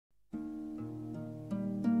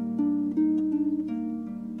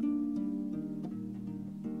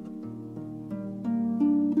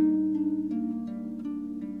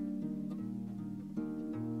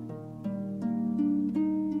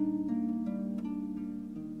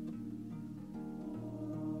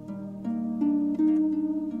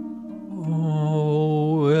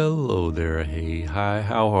Hi,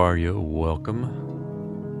 how are you? Welcome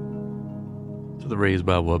to the Raised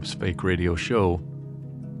by Wubs Fake Radio Show.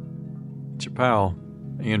 It's your pal,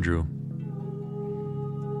 Andrew.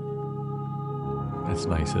 That's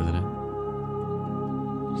nice, isn't it?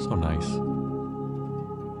 So nice.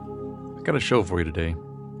 I got a show for you today.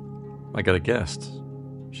 I got a guest.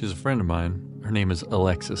 She's a friend of mine. Her name is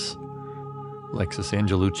Alexis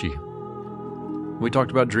Angelucci. We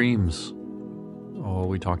talked about dreams. Oh,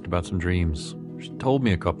 we talked about some dreams. She told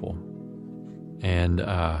me a couple. And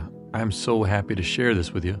I'm so happy to share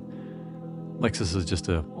this with you. Alexis is just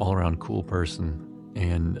an all-around cool person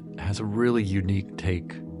and has a really unique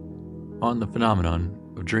take on the phenomenon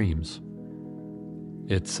of dreams.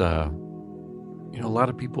 It's, a lot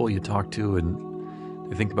of people you talk to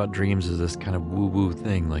and they think about dreams as this kind of woo-woo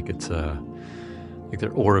thing, like it's like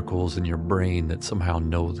they're oracles in your brain that somehow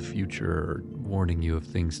know the future or warning you of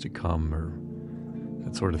things to come or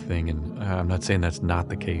that sort of thing. And I'm not saying that's not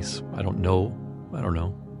the case. I don't know.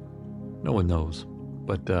 No one knows.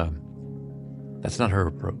 But that's not her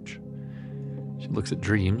approach. She looks at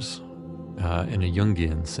dreams in a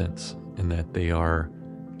Jungian sense, in that they are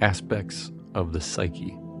aspects of the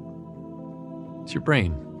psyche. It's your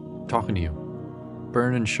brain talking to you,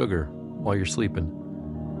 burning sugar while you're sleeping,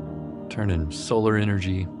 turning solar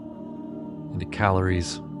energy into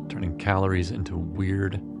calories, turning calories into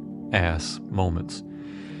weird ass moments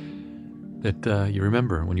that you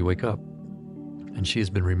remember when you wake up. And she has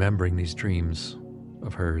been remembering these dreams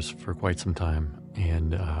of hers for quite some time,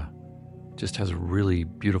 and just has a really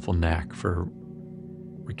beautiful knack for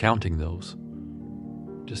recounting those,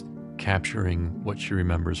 just capturing what she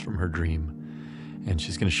remembers from her dream. And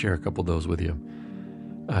she's going to share a couple of those with you.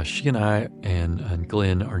 She and I and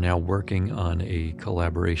Glenn are now working on a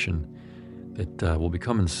collaboration that will be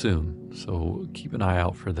coming soon, so keep an eye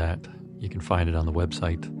out for that. You can find it on the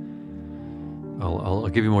website. I'll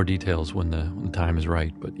give you more details when the time is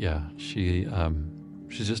right. But yeah, she's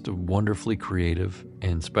just a wonderfully creative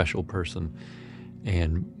and special person,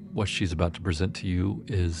 and what she's about to present to you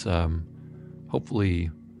is hopefully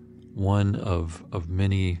one of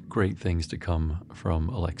many great things to come from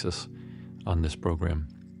Alexis on this program.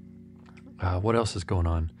 What else is going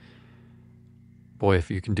on? Boy, if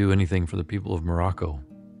you can do anything for the people of Morocco,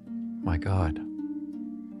 my God,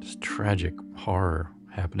 just tragic horror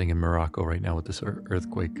happening in Morocco right now with this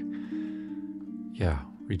earthquake. Yeah,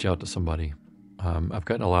 reach out to somebody. I've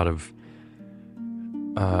gotten a lot of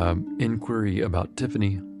inquiry about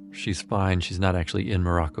Tiffany. She's fine. She's not actually in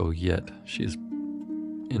Morocco yet. She's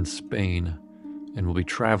in Spain and will be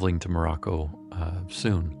traveling to Morocco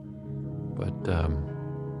soon. But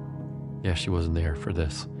yeah, she wasn't there for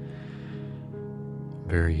this.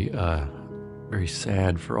 Very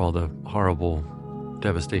sad for all the horrible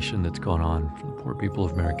devastation that's gone on for the poor people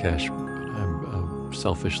of Marrakesh. But I'm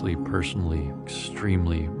selfishly, personally,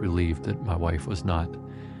 extremely relieved that my wife was not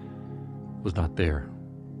there.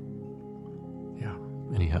 Yeah.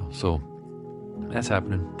 Anyhow, so that's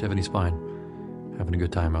happening. Tiffany's fine, having a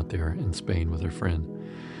good time out there in Spain with her friend.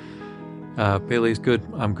 Pele's good.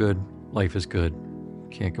 I'm good. Life is good.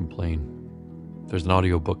 Can't complain. There's an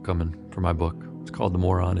audio book coming for my book. It's called The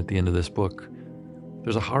Moron. At the end of this book,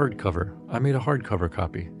 there's a hardcover. I made a hardcover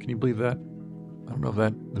copy. Can you believe that? I don't know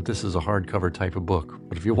if this is a hardcover type of book,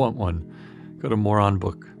 but if you want one, go to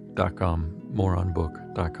moronbook.com,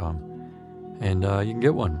 and you can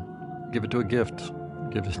get one. Give it to a gift.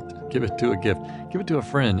 Give it to a gift. Give it to a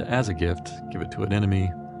friend as a gift. Give it to an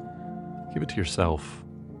enemy. Give it to yourself.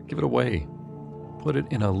 Give it away. Put it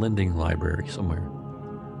in a lending library somewhere.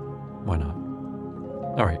 Why not?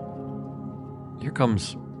 All right. Here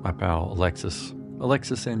comes my pal, Alexis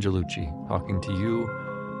Angelucci, talking to you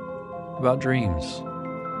about dreams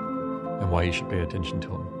and why you should pay attention to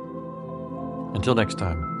them. Until next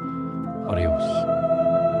time, adios.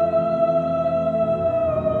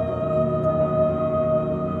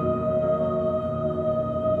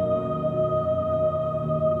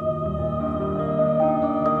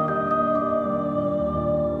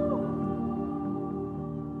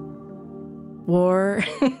 Wore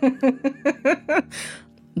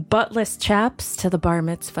buttless chaps to the bar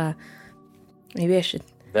mitzvah. Maybe I should.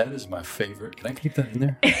 That is my favorite. Can I keep that in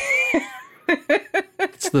there?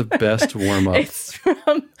 It's the best warm-up. It's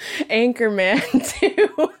from Anchorman too.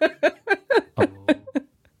 Oh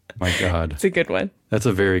my God. It's a good one. That's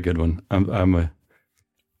a very good one.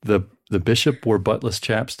 The bishop wore buttless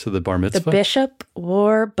chaps to the bar mitzvah? The bishop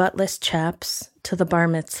wore buttless chaps to the bar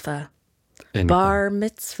mitzvah. Bar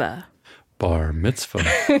mitzvah. Bar mitzvah,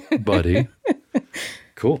 buddy.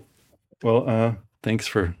 Cool. Well, thanks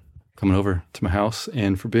for coming over to my house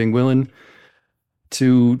and for being willing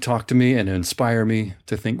to talk to me and inspire me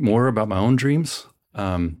to think more about my own dreams.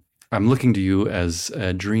 I'm looking to you as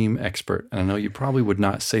a dream expert. And I know you probably would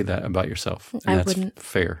not say that about yourself. And that's wouldn't.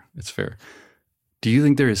 Fair. It's fair. Do you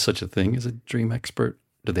think there is such a thing as a dream expert?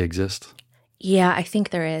 Do they exist? Yeah, I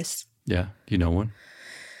think there is. Yeah. Do you know one?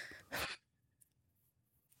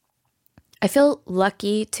 I feel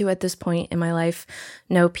lucky to, at this point in my life,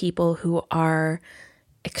 know people who are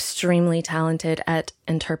extremely talented at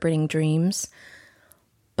interpreting dreams.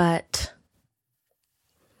 But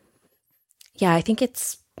yeah, I think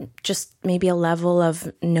it's just maybe a level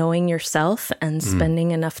of knowing yourself and spending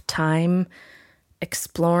enough time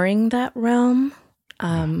exploring that realm.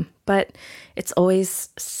 But it's always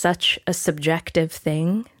such a subjective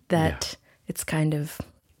thing that it's kind of...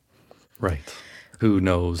 Right. Who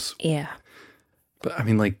knows? Yeah. But I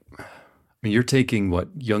mean, you're taking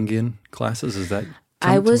what, Jungian classes? Is that?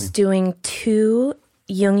 I was doing 2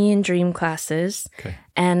 Jungian dream classes,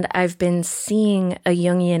 and I've been seeing a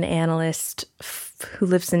Jungian analyst who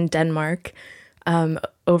lives in Denmark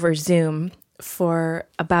over Zoom for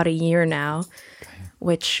about a year now,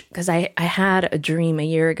 because I had a dream a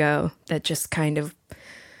year ago that just kind of,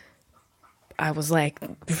 I was like,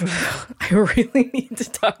 I really need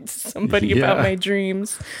to talk to somebody about my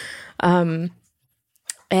dreams. And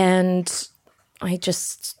I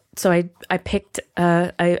picked,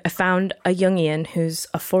 I found a Jungian who's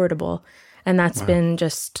affordable, and that's been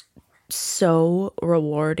just so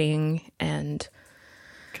rewarding and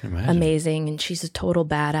amazing. And she's a total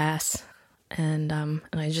badass. And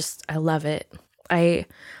I love it. I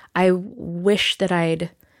wish that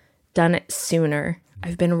I'd done it sooner.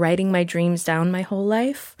 I've been writing my dreams down my whole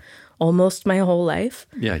life, almost my whole life.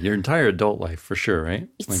 Yeah, your entire adult life, for sure, right?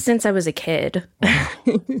 Since I was a kid. Wow,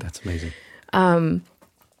 that's amazing.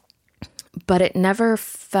 But it never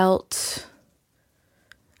felt,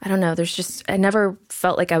 I don't know, I never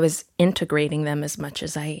felt like I was integrating them as much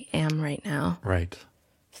as I am right now. Right.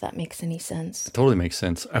 If that makes any sense. It totally makes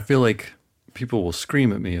sense. I feel like people will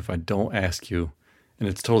scream at me if I don't ask you, and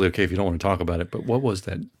it's totally okay if you don't want to talk about it, but what was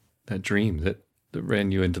that dream that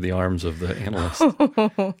ran you into the arms of the analyst?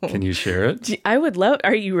 Can you share it? I would love,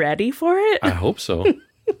 are you ready for it? I hope so.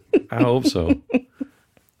 I hope so.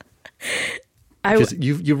 Because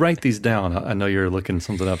you write these down. I know you're looking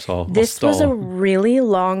something up, so This was a really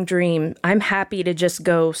long dream. I'm happy to just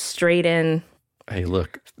go straight in. Hey,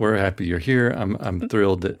 look, we're happy you're here. I'm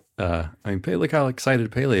thrilled that, look how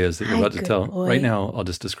excited Pele is that you're about to tell. Boy. Right now, I'll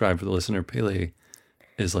just describe for the listener. Pele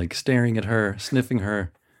is staring at her, sniffing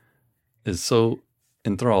her, is so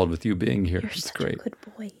enthralled with you being here. You're it's such great. a good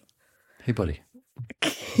boy. Hey, buddy.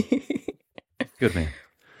 Good man.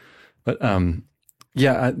 But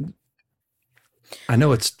yeah, I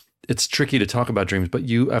know it's tricky to talk about dreams, but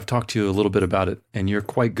I've talked to you a little bit about it, and you're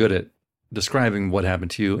quite good at describing what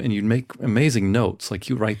happened to you, and you make amazing notes.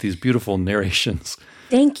 You write these beautiful narrations.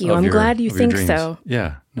 Thank you. I'm glad you think so.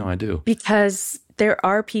 Yeah, no, I do. Because there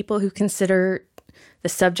are people who consider the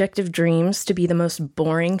subject of dreams to be the most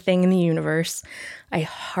boring thing in the universe. I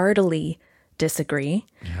heartily disagree.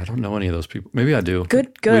 Yeah, I don't know any of those people. Maybe I do. Good.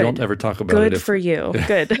 We don't ever talk about it. Good for you.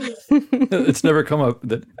 Good. It's never come up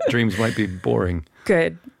that dreams might be boring.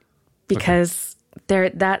 Good. Because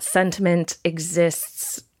that sentiment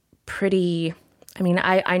exists pretty,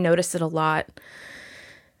 I notice it a lot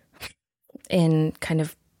in kind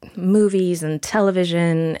of movies and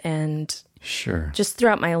television and sure, just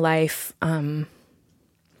throughout my life.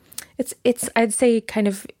 It's I'd say kind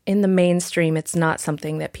of in the mainstream, it's not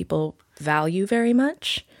something that people value very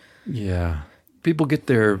much. Yeah. People get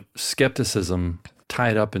their skepticism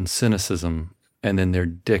tied up in cynicism, and then they're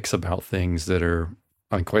dicks about things that are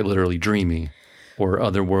quite literally dreamy or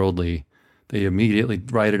otherworldly. They immediately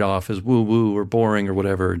write it off as woo-woo or boring or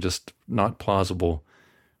whatever, just not plausible,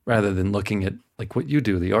 rather than looking at what you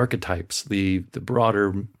do, the archetypes, the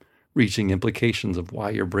broader reaching implications of why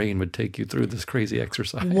your brain would take you through this crazy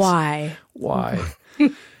exercise. Why?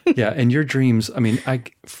 Yeah, and your dreams,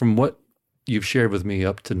 from what you've shared with me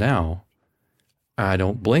up to now, I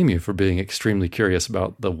don't blame you for being extremely curious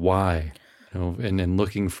about the why, and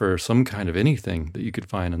looking for some kind of anything that you could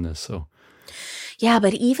find in this. So, yeah,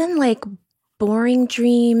 but even boring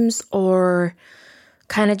dreams or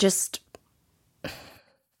kind of just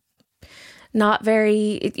not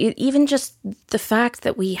very, even just the fact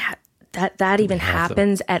that that even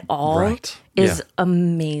happens at all is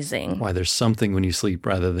amazing. Why there's something when you sleep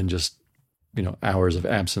rather than just, hours of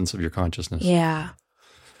absence of your consciousness. Yeah.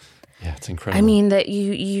 Yeah, it's incredible. That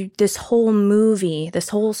you this whole movie, this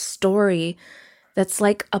whole story that's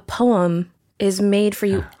like a poem is made for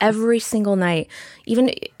you every single night.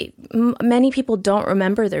 Even many people don't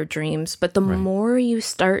remember their dreams, but the more you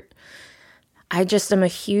start, I just am a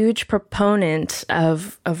huge proponent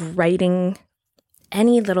of writing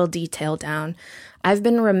any little detail down. I've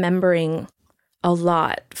been remembering a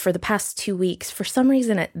lot for the past 2 weeks. For some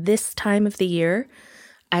reason, at this time of the year,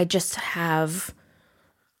 I just have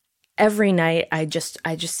every night. I just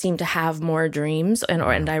seem to have more dreams,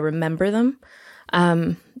 and I remember them.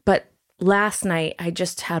 But last night, I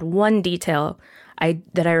just had one detail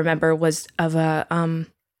that I remember was of a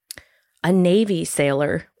Navy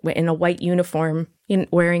sailor in a white uniform,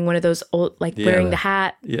 wearing one of those old, wearing the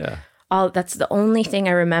hat. Yeah. That's the only thing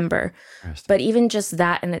I remember. But even just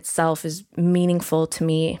that in itself is meaningful to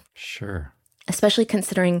me. Sure. Especially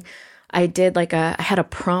considering I had a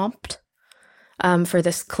prompt for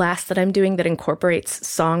this class that I'm doing that incorporates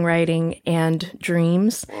songwriting and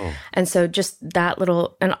dreams. Whoa. And so just that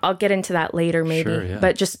little, and I'll get into that later maybe, sure, yeah.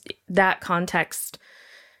 But just that context,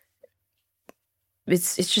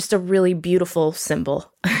 it's just a really beautiful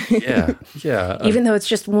symbol. Yeah, yeah. Even though it's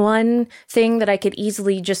just one thing that I could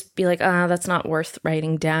easily just be like, that's not worth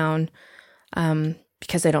writing down,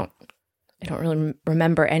 because I don't really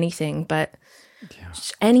remember anything. But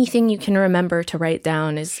just anything you can remember to write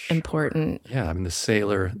down is important. Yeah, I mean the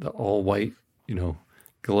sailor, the all white,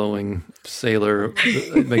 glowing sailor,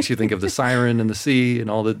 it makes you think of the siren in the sea and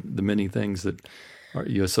all the many things that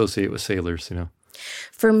you associate with sailors.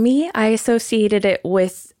 For me, I associated it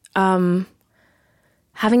with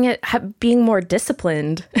being more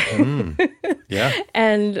disciplined. Yeah.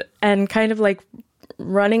 and kind of like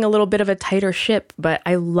running a little bit of a tighter ship. But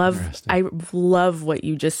I love what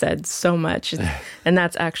you just said so much. And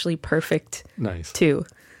that's actually perfect. Nice. Too.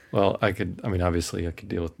 Well, obviously I could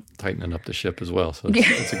deal with tightening up the ship as well. So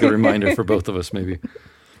it's a good reminder for both of us maybe.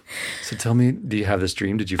 So tell me, do you have this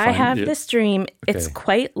dream? Did you find it? I have this dream. Okay. It's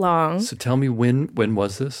quite long. So tell me, when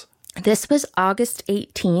was this? This was August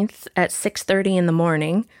 18th at 6:30 in the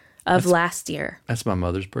morning of last year. That's my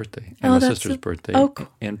mother's birthday and my sister's birthday. Oh, cool.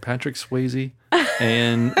 And Patrick Swayze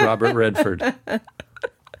and Robert Redford.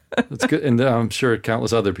 That's good. And I'm sure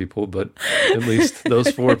countless other people, but at least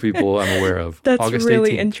those 4 people I'm aware of. That's August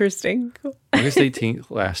really 18th. Interesting. August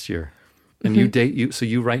 18th last year. And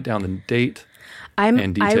you write down the date. I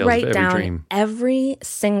write down dream. Every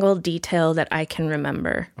single detail that I can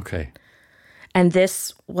remember. Okay. And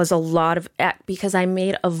this was a lot of, because I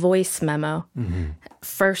made a voice memo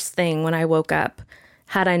first thing when I woke up.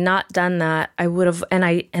 Had I not done that, I would have, and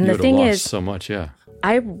the thing is, so much, yeah.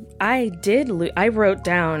 I wrote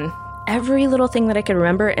down every little thing that I could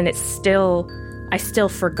remember, and I still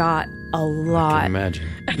forgot a lot. I can imagine.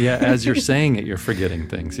 Yeah, as you're saying it, you're forgetting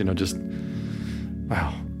things, just,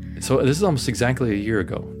 wow. So this is almost exactly a year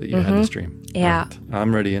ago that you had this dream. Yeah. Right.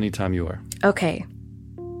 I'm ready anytime you are. Okay.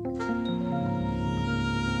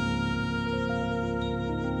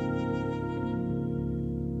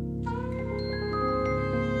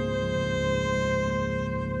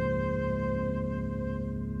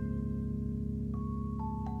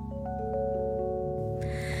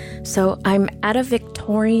 So I'm at a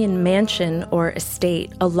Victorian mansion or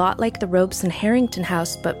estate, a lot like the Ropes and Harrington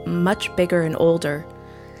house, but much bigger and older.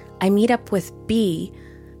 I meet up with B,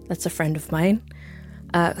 that's a friend of mine,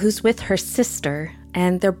 who's with her sister,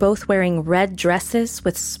 and they're both wearing red dresses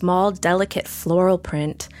with small, delicate floral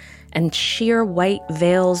print and sheer white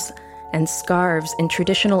veils and scarves in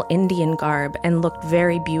traditional Indian garb, and looked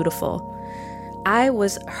very beautiful. I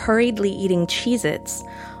was hurriedly eating Cheez-Its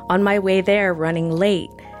on my way there, running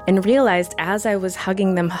late, and realized as I was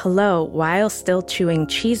hugging them hello while still chewing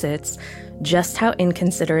Cheez-Its, just how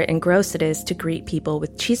inconsiderate and gross it is to greet people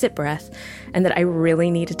with Cheez-It breath, and that I really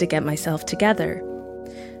needed to get myself together.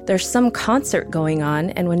 There's some concert going on,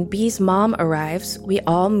 and when B's mom arrives, we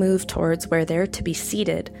all move towards where they're to be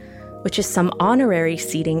seated, which is some honorary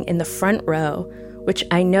seating in the front row, which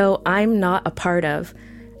I know I'm not a part of,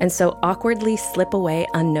 and so awkwardly slip away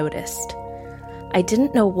unnoticed. I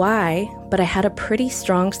didn't know why, but I had a pretty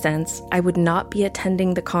strong sense I would not be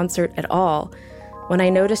attending the concert at all, when I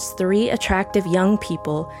noticed 3 attractive young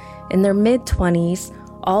people in their mid-20s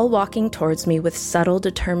all walking towards me with subtle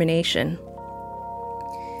determination.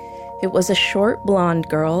 It was a short blonde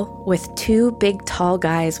girl with 2 big tall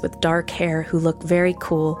guys with dark hair who look very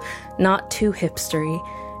cool, not too hipstery,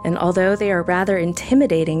 and although they are rather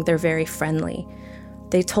intimidating, they're very friendly.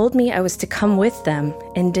 They told me I was to come with them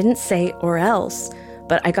and didn't say or else,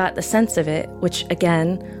 but I got the sense of it, which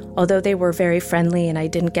again, although they were very friendly and I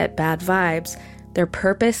didn't get bad vibes, their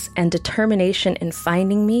purpose and determination in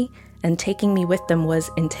finding me and taking me with them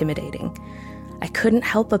was intimidating. I couldn't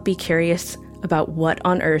help but be curious about what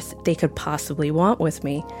on earth they could possibly want with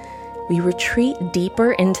me. We retreat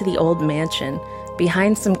deeper into the old mansion,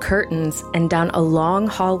 behind some curtains and down a long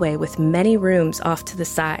hallway with many rooms off to the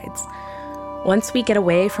sides. Once we get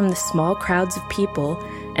away from the small crowds of people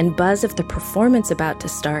and buzz of the performance about to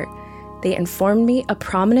start, they informed me a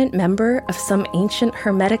prominent member of some ancient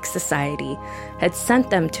hermetic society had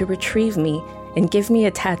sent them to retrieve me and give me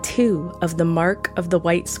a tattoo of the mark of the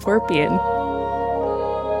white scorpion.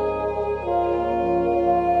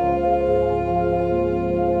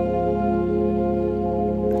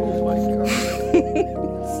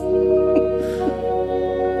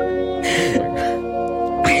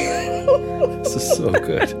 This is so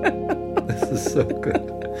good. This is so good.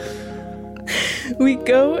 We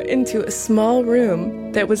go into a small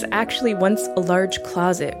room that was actually once a large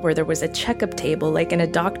closet where there was a checkup table like in a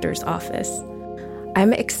doctor's office.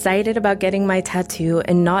 I'm excited about getting my tattoo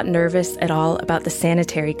and not nervous at all about the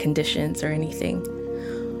sanitary conditions or anything.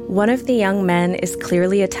 One of the young men is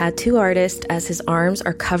clearly a tattoo artist as his arms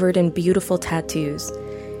are covered in beautiful tattoos.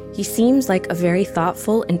 He seems like a very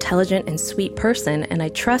thoughtful, intelligent, and sweet person, and I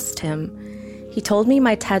trust him. He told me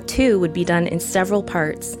my tattoo would be done in several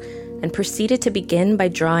parts and proceeded to begin by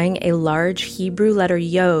drawing a large Hebrew letter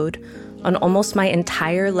Yod on almost my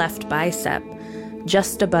entire left bicep,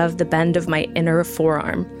 just above the bend of my inner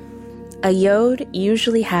forearm. A Yod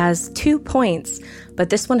usually has 2 points, but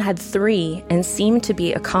this one had 3 and seemed to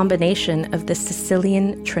be a combination of the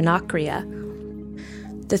Sicilian trinacria.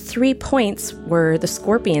 The 3 points were the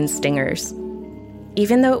scorpion stingers.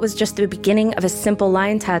 Even though it was just the beginning of a simple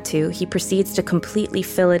line tattoo, he proceeds to completely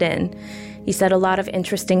fill it in. He said a lot of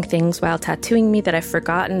interesting things while tattooing me that I've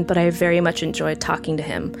forgotten, but I very much enjoyed talking to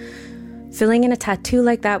him. Filling in a tattoo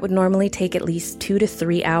like that would normally take at least 2 to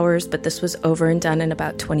 3 hours, but this was over and done in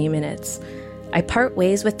about 20 minutes. I part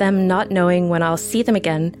ways with them, not knowing when I'll see them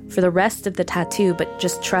again for the rest of the tattoo, but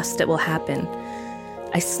just trust it will happen.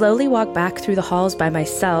 I slowly walk back through the halls by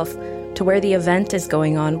myself to where the event is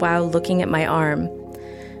going on while looking at my arm.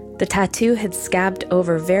 The tattoo had scabbed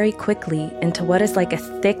over very quickly into what is like a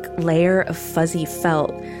thick layer of fuzzy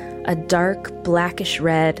felt, a dark blackish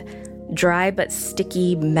red, dry but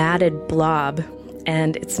sticky, matted blob,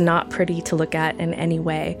 and it's not pretty to look at in any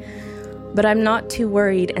way. But I'm not too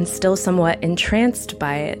worried and still somewhat entranced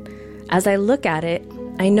by it. As I look at it,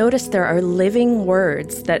 I notice there are living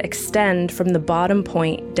words that extend from the bottom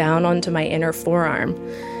point down onto my inner forearm.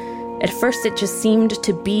 At first it just seemed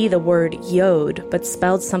to be the word Yod, but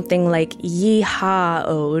spelled something like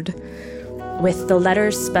Yeh-Od, with the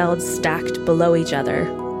letters spelled stacked below each other.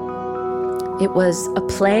 It was a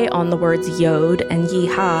play on the words Yod and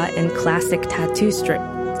Yeh in classic tattoo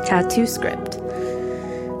script.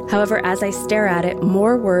 However, as I stare at it,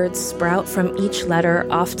 more words sprout from each letter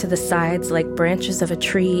off to the sides like branches of a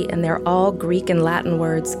tree, and they're all Greek and Latin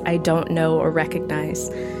words I don't know or recognize.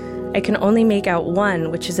 I can only make out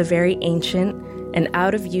one, which is a very ancient and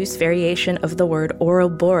out-of-use variation of the word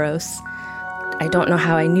Ouroboros. I don't know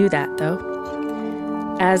how I knew that, though.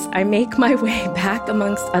 As I make my way back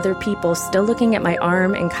amongst other people, still looking at my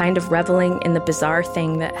arm and kind of reveling in the bizarre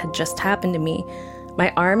thing that had just happened to me,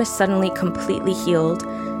 my arm is suddenly completely healed,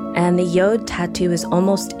 and the Yod tattoo is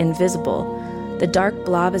almost invisible. The dark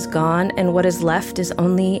blob is gone, and what is left is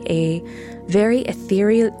only a very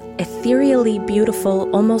ethereally beautiful,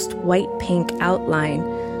 almost white-pink outline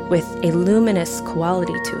with a luminous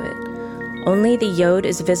quality to it. Only the Yod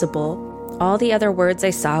is visible. All the other words I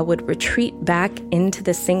saw would retreat back into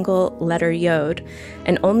the single letter Yod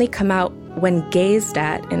and only come out when gazed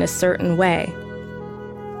at in a certain way.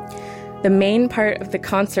 The main part of the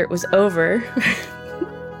concert was over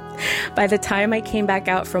by the time I came back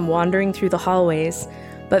out from wandering through the hallways,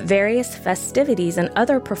 but various festivities and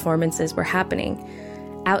other performances were happening.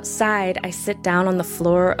 Outside, I sit down on the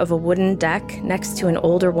floor of a wooden deck next to an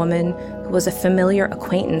older woman who was a familiar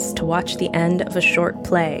acquaintance to watch the end of a short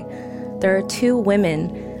play. There are 2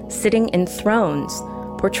 women sitting in thrones,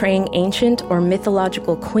 portraying ancient or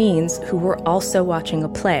mythological queens who were also watching a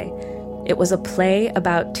play. It was a play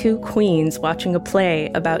about 2 queens watching a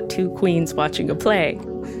play about 2 queens watching a play.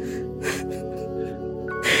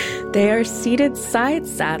 They are seated side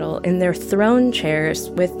saddle in their throne chairs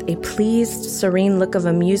with a pleased, serene look of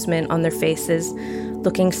amusement on their faces,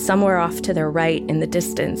 looking somewhere off to their right in the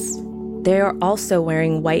distance. They are also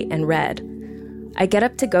wearing white and red. I get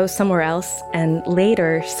up to go somewhere else, and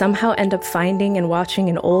later somehow end up finding and watching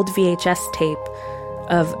an old VHS tape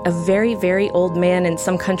of a very, very old man in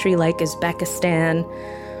some country like Uzbekistan,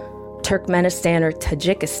 Turkmenistan, or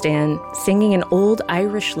Tajikistan, singing an old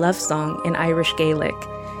Irish love song in Irish Gaelic.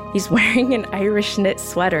 He's wearing an Irish knit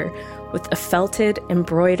sweater with a felted,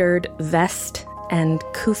 embroidered vest and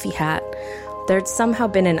kufi hat. There'd somehow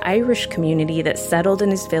been an Irish community that settled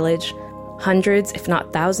in his village hundreds, if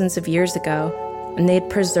not thousands of years ago, and they'd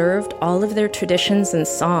preserved all of their traditions and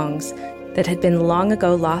songs that had been long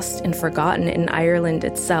ago lost and forgotten in Ireland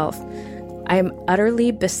itself. I am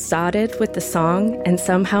utterly besotted with the song and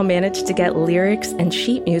somehow managed to get lyrics and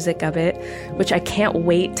sheet music of it, which I can't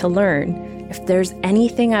wait to learn. If there's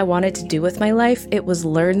anything I wanted to do with my life, it was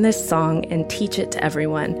learn this song and teach it to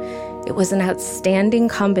everyone. It was an outstanding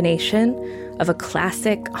combination of a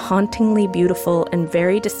classic, hauntingly beautiful, and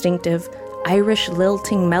very distinctive Irish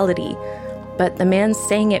lilting melody, but the man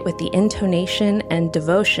sang it with the intonation and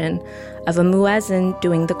devotion of a muezzin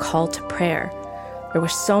doing the call to prayer. There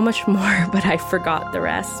was so much more, but I forgot the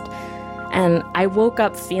rest. And I woke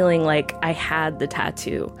up feeling like I had the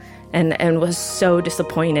tattoo and was so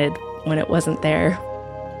disappointed when it wasn't there.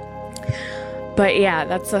 But yeah,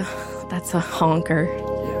 that's a honker.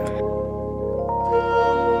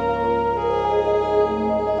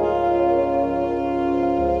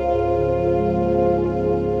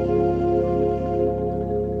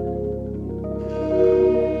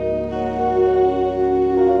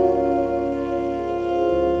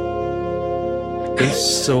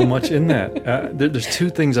 There's so much in that. There's two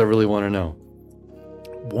things I really want to know.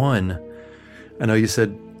 One, I know you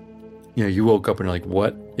said, you woke up and you're like,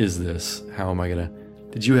 what is this? How am I going to...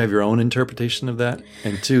 Did you have your own interpretation of that?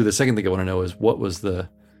 And two, the second thing I want to know is, what was the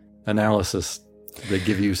analysis? Did they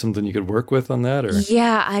give you something you could work with on that? Or?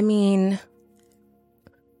 Yeah, I mean,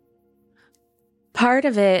 part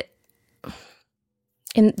of it,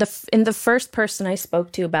 in the first person I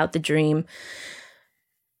spoke to about the dream,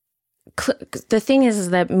 the thing is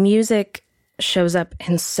that music shows up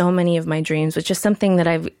in so many of my dreams, which is something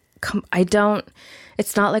that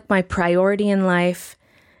it's not like my priority in life.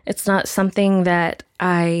 It's not something that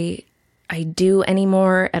I do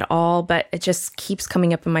anymore at all, but it just keeps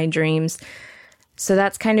coming up in my dreams. So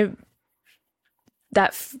that's kind of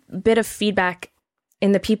that bit of feedback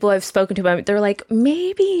in the people I've spoken to about it. They're like,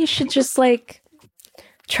 maybe you should just like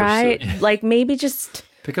try, like maybe just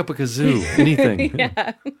pick up a kazoo, anything.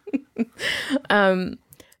 Yeah.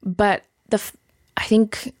 But there's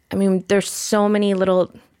so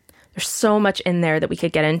much in there that we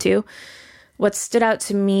could get into. What stood out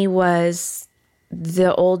to me was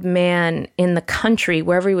the old man in the country,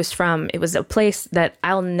 wherever he was from. It was a place that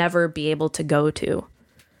I'll never be able to go to.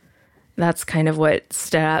 That's kind of what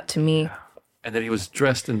stood out to me. Yeah. And then he was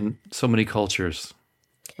dressed in so many cultures,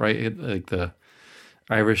 right? Like the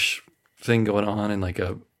Irish thing going on, and like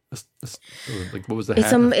like what was the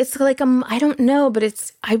hat? It's like I don't know,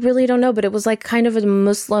 but I really don't know, but it was like kind of a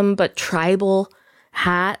Muslim but tribal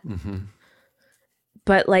hat. Mm-hmm.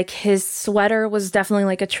 But like his sweater was definitely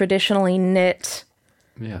like a traditionally knit.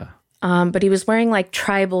 Yeah. But he was wearing like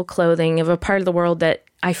tribal clothing of a part of the world that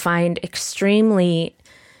I find extremely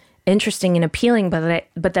interesting and appealing, but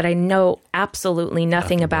that I know absolutely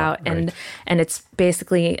nothing about. Right. And it's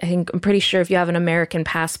basically, I'm pretty sure if you have an American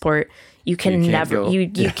passport, you can never,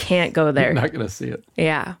 you can't go there. You're not going to see it.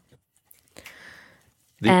 Yeah.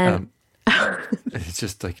 It's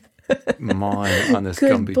just like mawing on this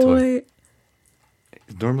Gumby toy.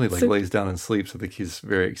 He normally lays down and sleeps. I think he's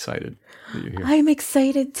very excited that you're here. I'm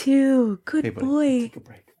excited too. Good boy. Take a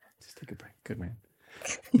break. Just take a break. Good man.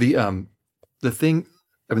 The thing,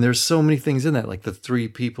 there's so many things in that, like the 3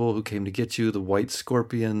 people who came to get you, the white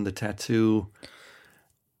scorpion, the tattoo.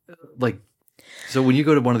 So when you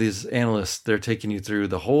go to one of these analysts, they're taking you through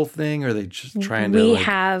the whole thing, or are they just trying to...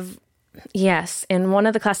 Yes. In one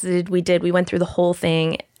of the classes we went through the whole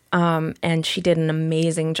thing, and she did an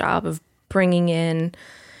amazing job of bringing in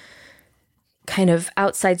kind of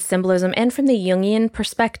outside symbolism and from the Jungian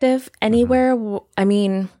perspective anywhere.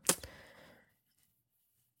 Mm-hmm.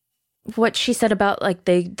 What she said about like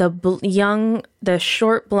the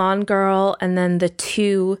short blonde girl and then the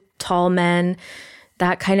 2 tall men,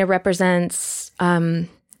 that kind of represents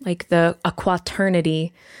like a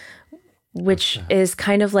quaternity, which is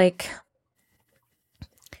kind of like,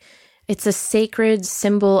 it's a sacred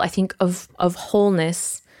symbol, I think, of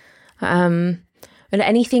wholeness. But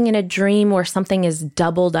anything in a dream where something is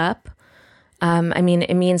doubled up,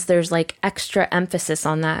 it means there's like extra emphasis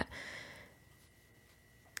on that.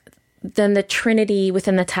 Then the Trinity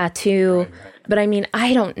within the tattoo. Right. But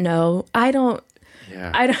I don't know.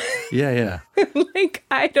 Yeah. Like,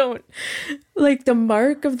 I don't, like the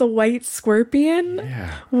mark of the white scorpion.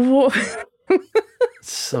 Yeah.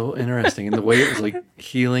 So interesting. And the way it was like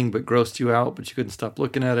healing but grossed you out, but you couldn't stop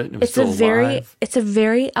looking at it, and it was It's still alive. it's a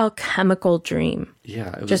very alchemical dream.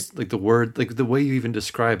 Yeah, it was Just- like the word, like the way you even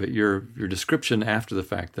describe it, your description after the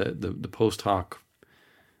fact, that the post hoc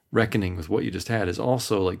reckoning with what you just had is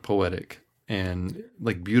also like poetic and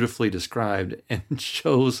like beautifully described, and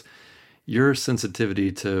shows your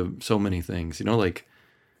sensitivity to so many things. Like,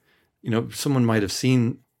 someone might have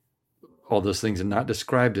seen all those things and not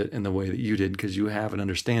described it in the way that you did because you have an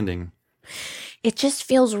understanding. It just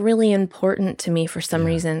feels really important to me for some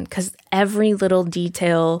reason, because every little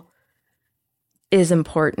detail is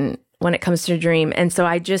important when it comes to a dream. And so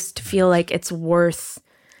I just feel like it's worth,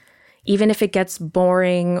 even if it gets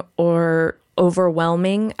boring or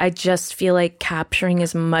overwhelming, I just feel like capturing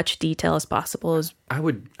as much detail as possible is.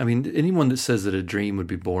 Anyone that says that a dream would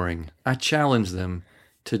be boring, I challenge them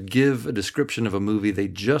to give a description of a movie they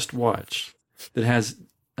just watched that has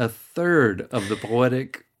a third of the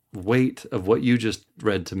poetic weight of what you just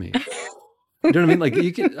read to me. You know what I mean?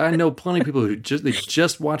 Like, I know plenty of people who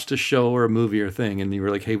just watched a show or a movie or thing, and you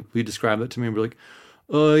were like, "Hey, will you describe that to me?" And we're like,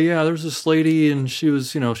 yeah, there was this lady, and she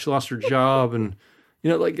was, she lost her job, and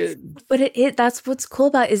like." But that's what's cool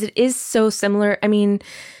about it is so similar. I mean,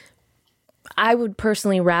 I would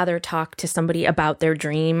personally rather talk to somebody about their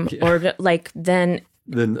dream or like than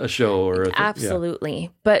a show or a thing. Absolutely. Yeah.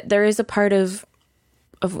 But there is a part of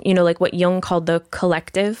like what Jung called the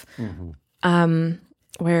collective,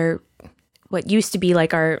 where what used to be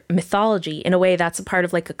like our mythology, in a way, that's a part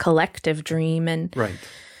of like a collective dream, and right,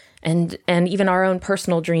 and even our own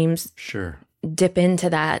personal dreams dip into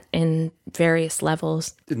that in various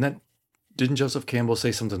levels. Didn't Joseph Campbell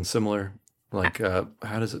say something similar? Like,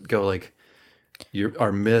 how does it go? Like,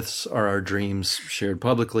 our myths are our dreams shared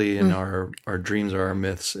publicly, and our dreams are our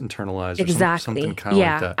myths internalized. Or exactly. Something kind of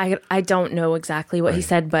like that. I don't know exactly what he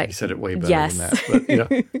said, but he said it way better than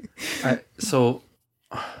that. But so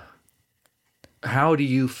how do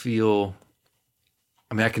you feel?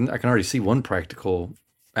 I mean, I can already see one practical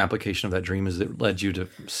application of that dream is it led you to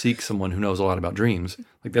seek someone who knows a lot about dreams.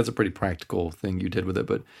 Like, that's a pretty practical thing you did with it.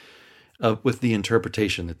 But with the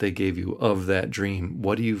interpretation that they gave you of that dream,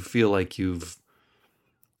 what do you feel like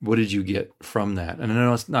what did you get from that? And I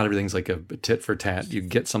know it's not everything's like a tit for tat. You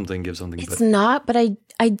get something, give something. It's not, but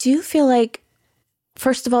I do feel like,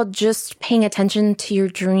 first of all, just paying attention to your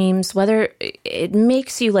dreams, whether it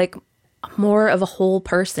makes you like more of a whole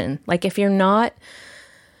person. Like, if you're not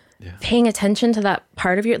paying attention to that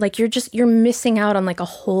part of you're missing out on like a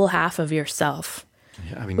whole half of yourself.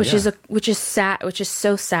 Yeah, I mean, which is sad, which is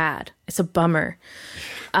so sad. It's a bummer.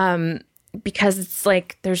 Because it's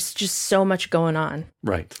like there's just so much going on.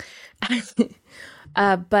 Right.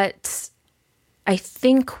 But I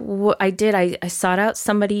think what I did, I sought out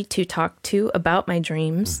somebody to talk to about my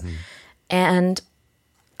dreams. And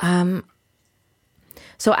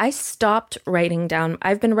so I stopped writing down.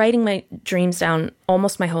 I've been writing my dreams down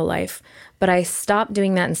almost my whole life, but I stopped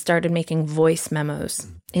doing that and started making voice memos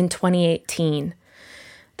in 2018.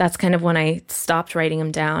 That's kind of when I stopped writing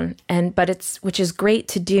them down. Which is great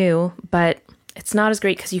to do, but it's not as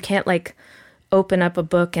great because you can't like open up a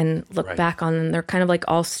book and look back on them. They're kind of like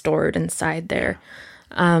all stored inside there.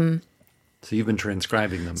 So you've been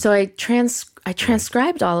transcribing them. So I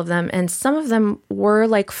transcribed all of them, and some of them were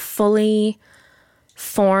like fully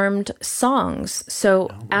formed songs. So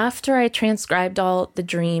after I transcribed all the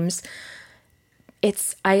dreams,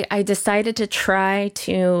 I decided to try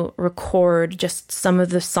to record just some of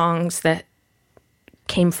the songs that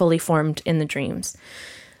came fully formed in the dreams.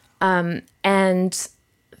 And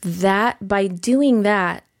that, by doing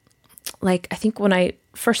that, like, I think when I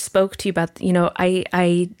first spoke to you about,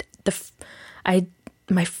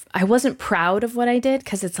 I wasn't proud of what I did,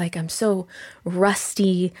 because it's like I'm so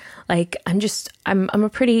rusty. Like, I'm a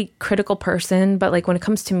pretty critical person, but like when it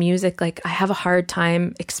comes to music, like I have a hard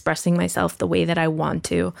time expressing myself the way that I want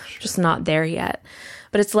to. Just not there yet.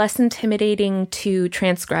 But it's less intimidating to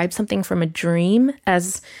transcribe something from a dream,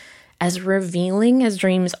 as revealing as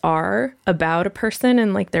dreams are about a person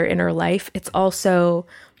and like their inner life. It's also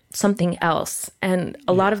something else. And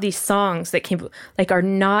a lot of these songs that came like are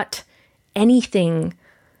not anything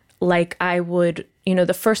like I would,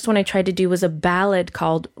 the first one I tried to do was a ballad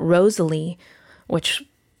called Rosalie, which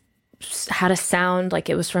had a sound like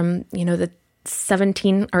it was from, the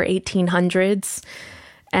 17 or 1800s.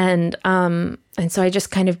 And so I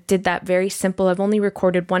just kind of did that very simple. I've only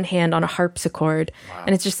recorded one hand on a harpsichord. Wow.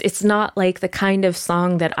 And it's not like the kind of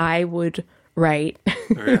song that I would write.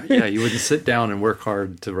 Yeah, you wouldn't sit down and work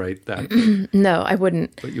hard to write that. No, I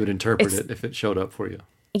wouldn't. But you would interpret it if it showed up for you.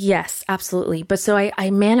 Yes, absolutely. But so I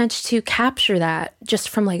managed to capture that just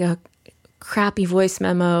from like a crappy voice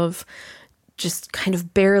memo of just kind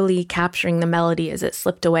of barely capturing the melody as it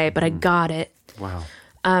slipped away, but I got it. Wow.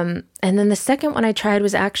 And then the second one I tried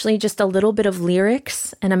was actually just a little bit of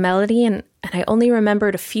lyrics and a melody, and I only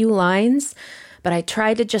remembered a few lines, but I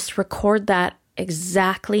tried to just record that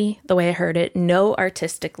exactly the way I heard it, no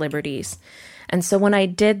artistic liberties. And so when I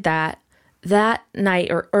did that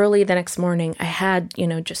night or early the next morning, I had,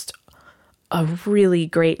 just a really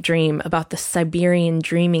great dream about the Siberian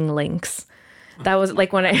dreaming lynx. That was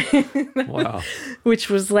like when Wow. which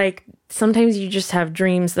was like, sometimes you just have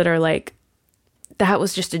dreams that are like, that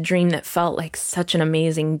was just a dream that felt like such an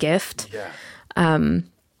amazing gift. Yeah.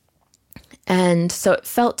 And so it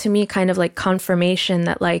felt to me kind of like confirmation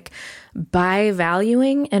that like by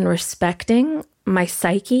valuing and respecting my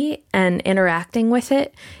psyche and interacting with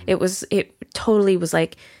it, it totally was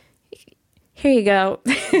like, here you go.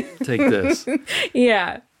 Take this.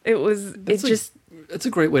 Yeah. It's a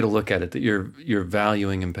great way to look at it, that you're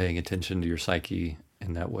valuing and paying attention to your psyche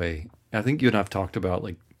in that way. I think you and I've talked about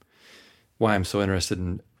like why I'm so interested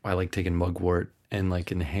in, I like taking mugwort and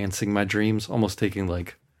like enhancing my dreams, almost taking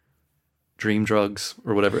like dream drugs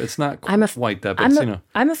or whatever. It's not quite that, but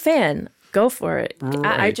I'm a fan. Go for it.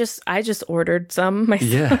 Right. I just ordered some myself.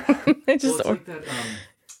 Yeah. Like that,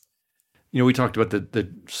 we talked about the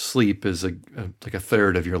sleep is like a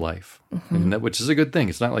third of your life, and which is a good thing.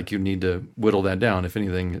 It's not like you need to whittle that down. If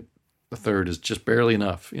anything, a third is just barely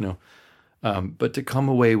enough, But to come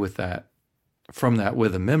away with from that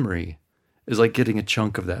with a memory is like getting a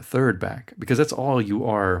chunk of that third back, because that's all you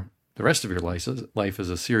are. The rest of your life is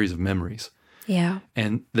a series of memories. Yeah.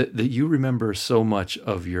 And that you remember so much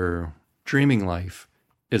of your dreaming life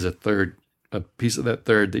is a piece of that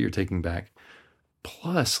third that you're taking back.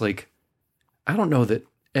 Plus, like, I don't know that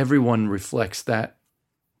everyone reflects that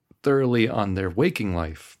thoroughly on their waking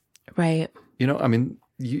life. Right. I mean,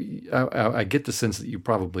 I get the sense that you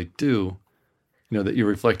probably do, that you're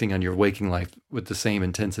reflecting on your waking life with the same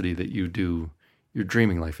intensity that you do your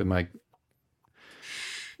dreaming life. Or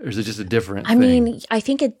is it just a different thing? I mean, I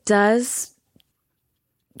think it does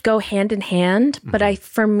go hand in hand, but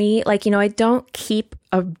for me, like, I don't keep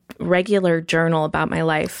a regular journal about my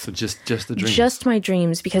life. So just the dreams. Just my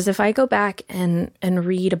dreams, because if I go back and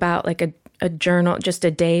read about like a journal, just a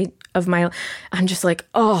day of my, I'm just like,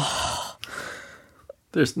 oh,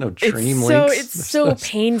 there's no dream links. It's so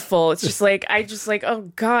painful. It's just like,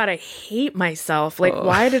 oh God, I hate myself. Like,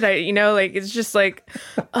 why did I, it's just like,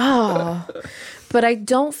 oh, but I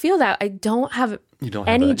don't feel that. I don't have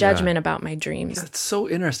any judgment about my dreams. Yeah, it's so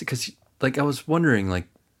interesting because, like, I was wondering, like,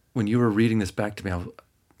 when you were reading this back to me,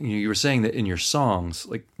 you were saying that in your songs,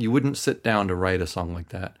 like, you wouldn't sit down to write a song like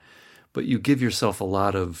that, but you give yourself a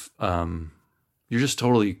lot of, you're just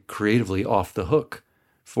totally creatively off the hook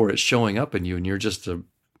for it showing up in you, and you're just like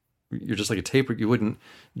a tape. You wouldn't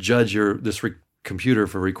judge this computer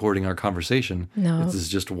for recording our conversation. No, this is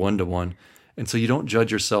just 1-to-1. And so you don't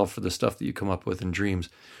judge yourself for the stuff that you come up with in dreams.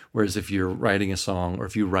 Whereas if you're writing a song or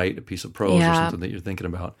if you write a piece of prose or something that you're thinking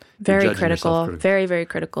about, very critical, very, very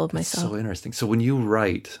critical of myself. So interesting. So when you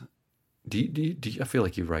write, do you I feel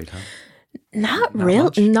like you write, huh? Not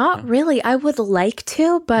really. I would like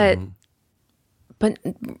to, but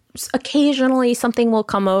occasionally something will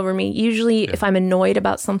come over me. Usually if I'm annoyed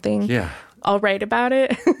about something, I'll write about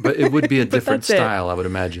it. But it would be a different style, I would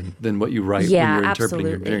imagine, than what you write when you're interpreting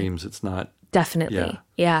your dreams. It's not. Definitely.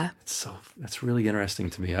 Yeah. That's really interesting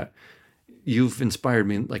to me. You've inspired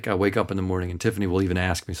me. Like, I wake up in the morning and Tiffany will even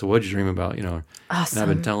ask me, so what'd you dream about? Awesome. And I've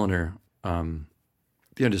been telling her,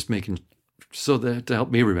 just making, so that to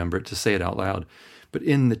help me remember it, to say it out loud. But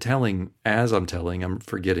in the telling, as I'm telling, I'm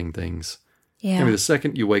forgetting things. Yeah. I mean, the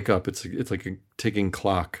second you wake up, it's like a ticking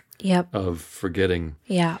clock of forgetting.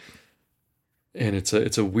 Yeah. And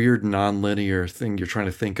it's a weird nonlinear thing. You're trying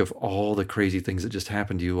to think of all the crazy things that just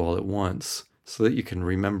happened to you all at once so that you can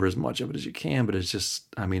remember as much of it as you can. But it's just,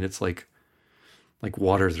 I mean, it's like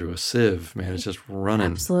water through a sieve, man. It's just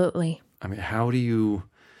running. Absolutely. I mean, how do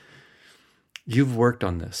you've worked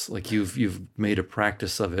on this? Like, you've made a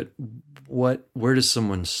practice of it. Where does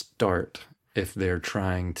someone start if they're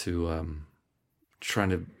trying to,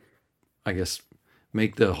 I guess,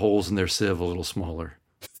 make the holes in their sieve a little smaller?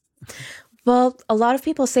 Well, a lot of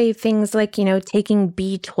people say things like, taking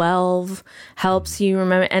B12 helps you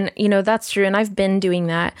remember. And, that's true. And I've been doing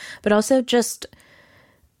that. But also just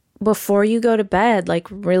before you go to bed, like,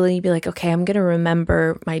 really be like, okay, I'm going to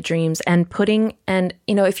remember my dreams. And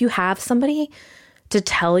if you have somebody to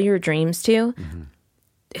tell your dreams to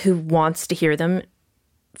who wants to hear them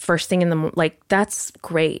first thing in the morning, like, that's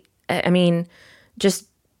great. I mean, just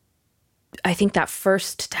I think that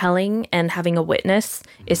first telling and having a witness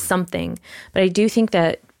is something. But I do think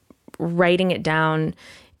that writing it down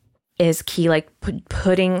is key. Like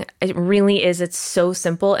putting, it really is. It's so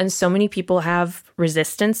simple. And so many people have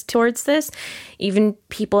resistance towards this. Even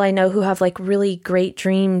people I know who have like really great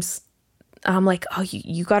dreams. I'm like, oh,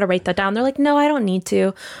 you got to write that down. They're like, no, I don't need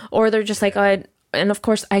to. Or they're just like, oh, and of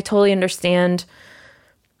course, I totally understand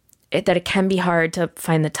that it can be hard to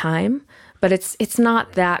find the time. But it's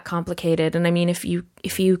not that complicated. And I mean, if you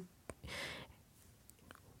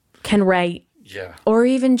can write, or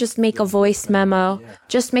even just make a voice memo,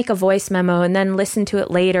 just make a voice memo and then listen to it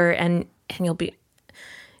later, and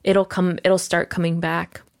it'll start coming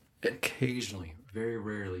back. Occasionally, very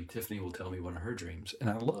rarely, Tiffany will tell me one of her dreams, and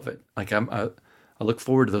I love it. Like I look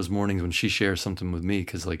forward to those mornings when she shares something with me,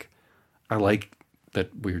 because like I like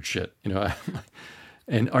that weird shit, you know.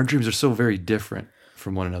 And our dreams are so very different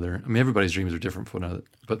from one another. I mean, everybody's dreams are different from one another,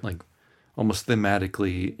 but like almost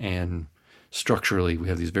thematically and structurally, we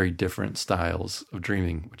have these very different styles of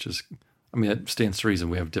dreaming, which is, I mean, that stands to reason.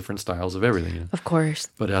 We have different styles of everything. You know? Of course.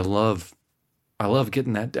 But I love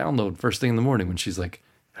getting that download first thing in the morning when she's like,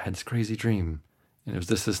 I had this crazy dream and it was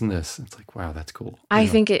this, and this. It's like, wow, that's cool. I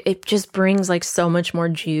think it just brings like so much more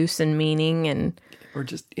juice and meaning or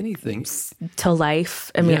just anything to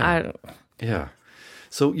life. I mean, yeah.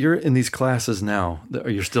 So you're in these classes now. Are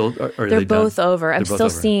you still? Are They're they both done? over. I'm still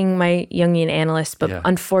seeing my Jungian analyst, but Yeah.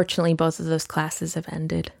 unfortunately, both of those classes have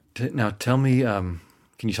ended. Now, tell me, can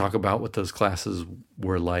you talk about what those classes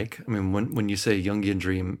were like? I mean, when you say Jungian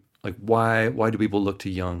dream, like why do people look to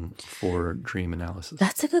Jung for dream analysis?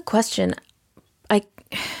 That's a good question. I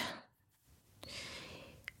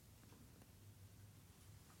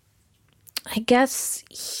guess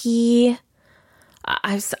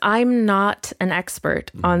I'm not an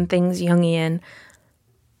expert on things Jungian.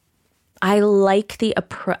 I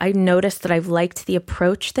noticed that I've liked the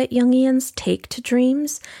approach that Jungians take to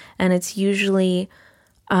dreams, and it's usually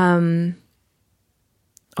always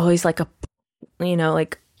like a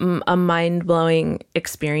mind-blowing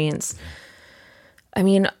experience. I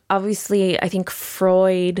mean, obviously, I think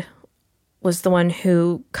Freud was the one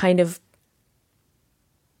who kind of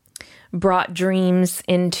brought dreams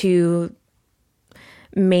into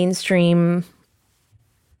mainstream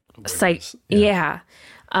psych. Yeah.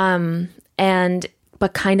 But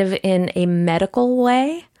kind of in a medical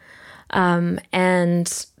way.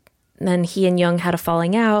 And then he and Jung had a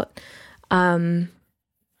falling out. I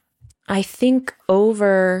think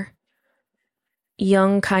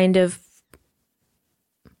Jung kind of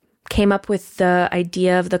came up with the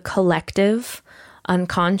idea of the collective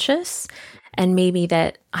unconscious, and maybe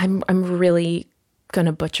that I'm really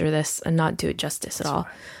gonna butcher this and not do it justice at all.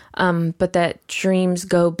 But that dreams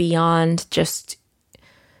go beyond just,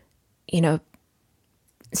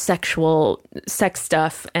 sex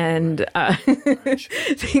stuff and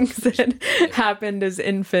things that happened as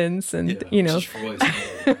infants, and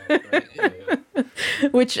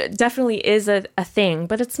which definitely is a thing,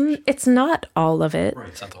 but it's not all of it. Right,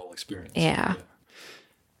 it's not the whole experience. Yeah.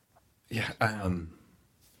 I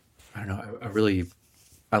don't know.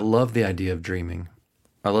 I love the idea of dreaming.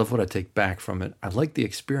 I love what I take back from it. I like the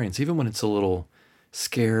experience, even when it's a little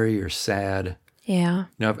scary or sad. Yeah.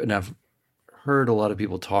 And I've heard a lot of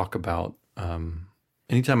people talk about,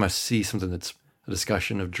 anytime I see something that's a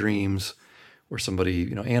discussion of dreams or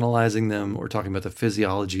somebody, analyzing them or talking about the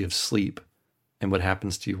physiology of sleep and what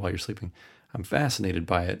happens to you while you're sleeping, I'm fascinated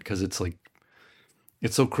by it, because it's like,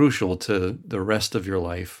 it's so crucial to the rest of your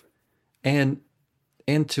life and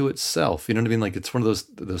to itself. You know what I mean? Like, it's one of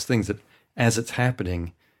those things that as it's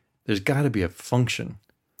happening, there's got to be a function.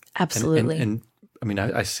 Absolutely. And I mean,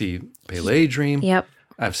 I see Pele dream. Yep.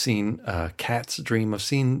 I've seen cats dream. I've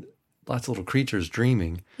seen lots of little creatures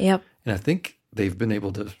dreaming. Yep. And I think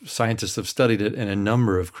scientists have studied it in a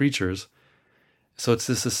number of creatures. So it's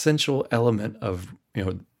this essential element of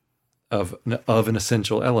an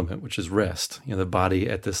essential element, which is rest. The body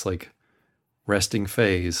at this like resting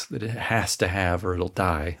phase that it has to have, or it'll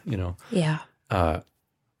die. Yeah.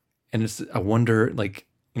 And I wonder, like,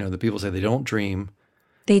 the people say they don't dream.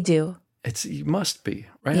 They do. You must be,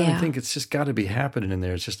 right? Yeah. I think it's just got to be happening in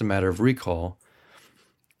there. It's just a matter of recall.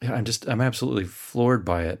 Yeah, I'm absolutely floored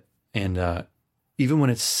by it. And even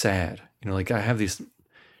when it's sad, like I have these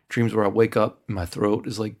dreams where I wake up and my throat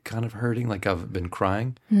is like kind of hurting, like I've been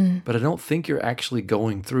crying. But I don't think you're actually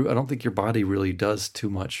going through. I don't think your body really does too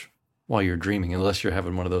much while you're dreaming, unless you're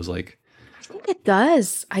having one of those like. I think it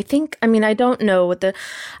does. I don't know what the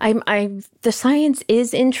science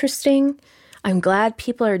is interesting. I'm glad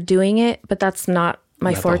people are doing it, but that's not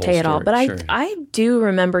my forte at all. But sure. I do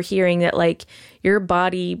remember hearing that like your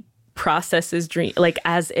body processes dream like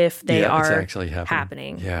as if they it's are actually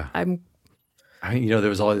happening. Yeah. I mean, there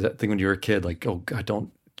was always that thing when you were a kid, like, oh God,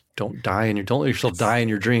 don't let yourself die in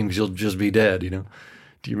your dreams. You'll just be dead,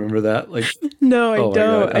 Do you remember that? Like, No, I oh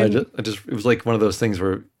don't. my God. I just, it was like one of those things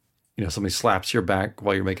where, somebody slaps your back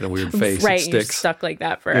while you're making a weird face. Right, it you're sticks. stuck like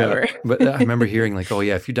that forever. Yeah. But I remember hearing like, oh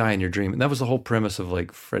yeah, if you die in your dream, and that was the whole premise of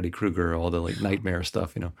like Freddy Krueger, all the like nightmare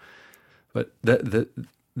stuff, But that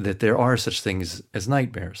there are such things as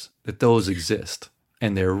nightmares, that those exist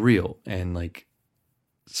and they're real and like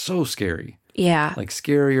so scary. Yeah. Like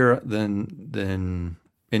scarier than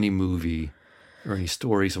any movie or any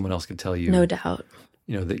story someone else could tell you. No doubt.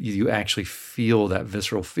 That you actually feel that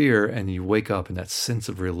visceral fear and you wake up in that sense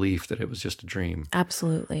of relief that it was just a dream.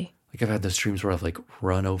 Absolutely. Like I've had those dreams where I've like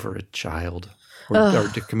run over a child or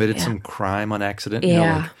committed some crime on accident.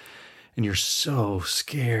 Yeah. And you're so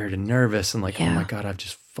scared and nervous and like, oh my God, I've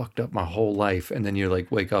just fucked up my whole life. And then you're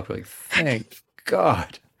like, wake up, like, thank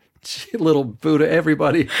God. Little Buddha,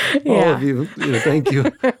 everybody, all of you, thank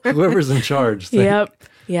you. Whoever's in charge. Yep.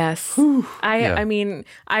 Yes. I mean,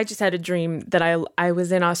 I just had a dream that I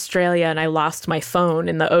was in Australia and I lost my phone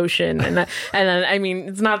in the ocean. And I mean,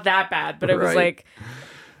 it's not that bad, but it was like,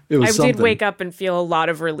 I did wake up and feel a lot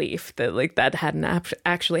of relief that like that hadn't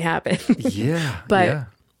actually happened. Yeah. But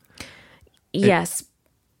yes.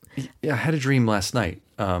 I had a dream last night.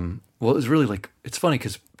 Well, it was really like, it's funny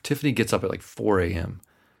because Tiffany gets up at like 4 a.m.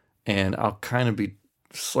 and I'll kind of be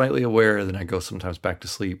slightly aware, then I go sometimes back to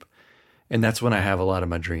sleep. And that's when I have a lot of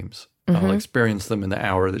my dreams. Mm-hmm. I'll experience them in the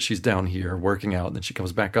hour that she's down here working out, and then she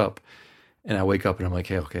comes back up. And I wake up and I'm like,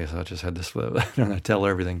 hey, okay, so I just had this, and I tell her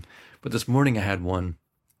everything. But this morning I had one,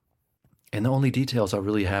 and the only details I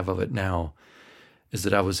really have of it now is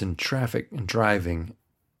that I was in traffic and driving,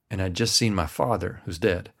 and I'd just seen my father, who's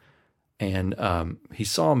dead. And he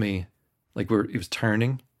saw me, like he was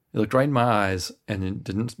turning. He looked right in my eyes and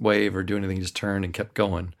didn't wave or do anything. He just turned and kept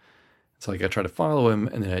going. So like I tried to follow him,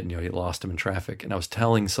 and then he lost him in traffic. And I was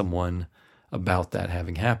telling someone about that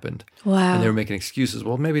having happened. Wow. And they were making excuses.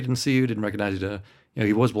 Well, maybe he didn't see you, didn't recognize you.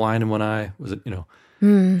 He was blind in one eye. Was it,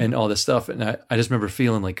 and all this stuff. And I just remember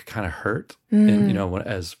feeling like kind of hurt. And,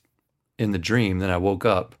 as in the dream, then I woke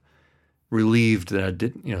up relieved that I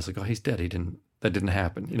didn't, it's like, oh, he's dead. That didn't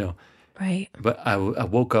happen, Right. But I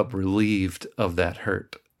woke up relieved of that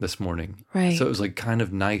hurt this morning. Right. So it was like kind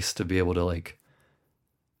of nice to be able to like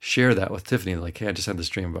share that with Tiffany. Like, hey, I just had this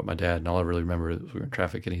dream about my dad, and all I really remember is we were in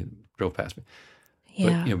traffic and he drove past me.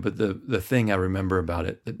 Yeah. But the thing I remember about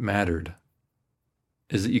it that mattered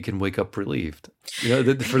is that you can wake up relieved.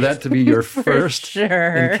 For that to be your first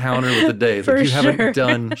encounter with the day. Like you haven't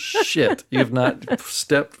done shit. You have not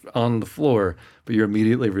stepped on the floor, but you're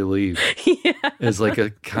immediately relieved. Yeah. It's like a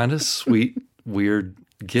kind of sweet, weird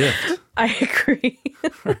gift. I agree.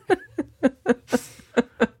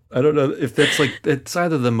 I don't know if that's like, it's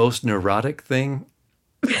either the most neurotic thing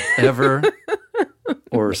ever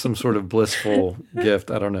or some sort of blissful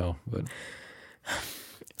gift. I don't know. But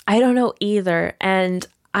I don't know either. And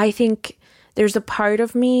I think there's a part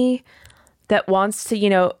of me that wants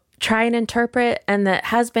to, try and interpret, and that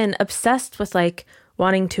has been obsessed with like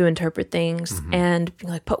wanting to interpret things and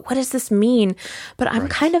being like, but what does this mean? But I'm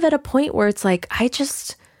kind of at a point where it's like, I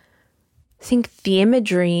just think the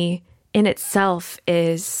imagery in itself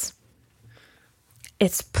is,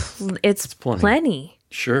 it's plenty.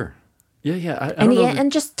 Sure. Yeah.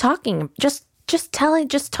 And just talking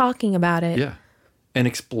about it. Yeah. And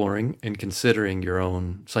exploring and considering your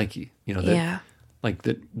own psyche, like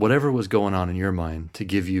that whatever was going on in your mind to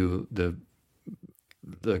give you the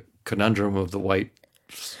conundrum of the white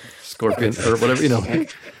scorpion or whatever,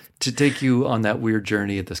 to take you on that weird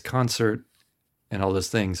journey at this concert and all those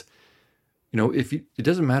things. It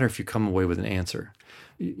doesn't matter if you come away with an answer.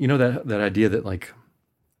 That idea that like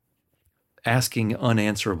asking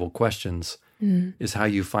unanswerable questions is how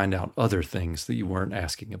you find out other things that you weren't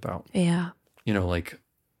asking about. Yeah.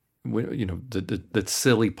 That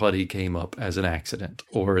silly putty came up as an accident,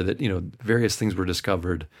 or that, various things were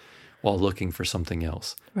discovered while looking for something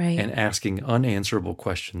else. Right. And asking unanswerable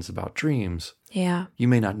questions about dreams. Yeah. You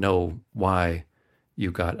may not know why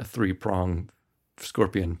you got a 3-pronged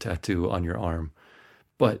scorpion tattoo on your arm,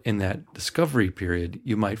 but in that discovery period,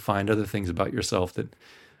 you might find other things about yourself that,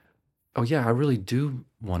 oh yeah, I really do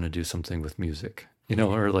want to do something with music,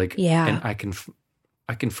 or like, and I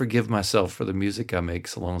can forgive myself for the music I make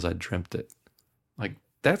so long as I dreamt it. Like,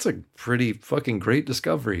 that's a pretty fucking great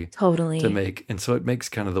discovery to make. And so it makes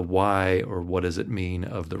kind of the why or what does it mean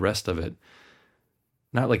of the rest of it.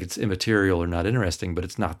 Not like it's immaterial or not interesting, but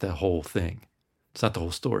it's not the whole thing. It's not the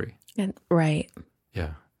whole story. Right.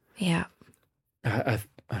 Yeah. Yeah. I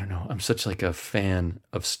I don't know, I'm such like a fan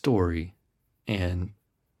of story. And,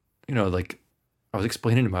 like I was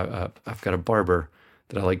explaining to I've got a barber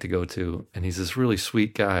that I like to go to, and he's this really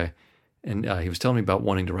sweet guy. And he was telling me about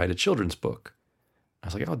wanting to write a children's book. I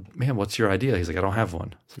was like, oh man, what's your idea? He's like, I don't have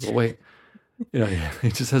one. I was like, well, wait,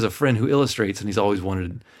 he just has a friend who illustrates, and he's always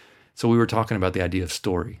wanted. So we were talking about the idea of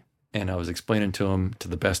story, and I was explaining to him, to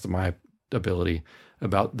the best of my ability,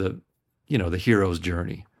 about the hero's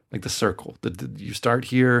journey, like the circle. You start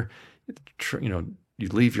here, you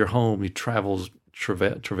leave your home, you travails,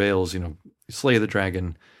 you slay the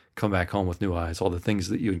dragon, come back home with new eyes, all the things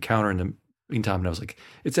that you encounter in the meantime. And I was like,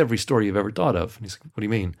 it's every story you've ever thought of. And he's like, what do you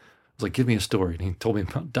mean? I was like, give me a story. And he told me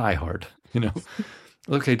about Die Hard,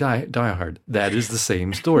 Okay, Die Hard. That is the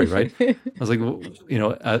same story, right? I was like, well,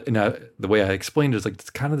 the way I explained it is like, it's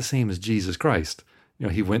kind of the same as Jesus Christ.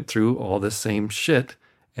 He went through all this same shit.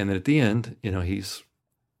 And then at the end, he's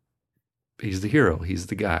the hero. He's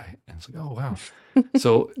the guy. And it's like, oh, wow.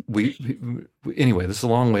 So anyway, this is a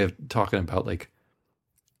long way of talking about like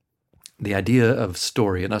the idea of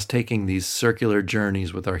story and us taking these circular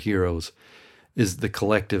journeys with our heroes is the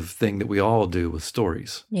collective thing that we all do with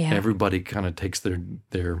stories. Yeah. Everybody kind of takes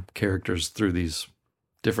their characters through these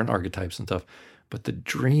different archetypes and stuff. But the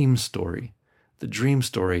dream story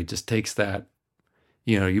just takes that,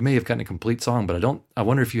 you may have gotten a complete song, but I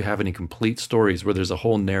wonder if you have any complete stories where there's a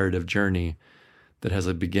whole narrative journey that has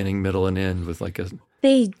a beginning, middle, and end with like a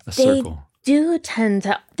circle.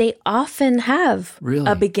 They often have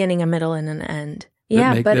a beginning, a middle, and an end.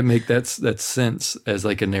 That make that sense as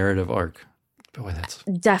like a narrative arc. Boy, that's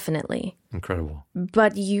definitely incredible.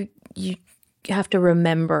 But you have to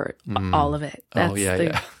remember all of it.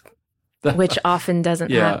 Which often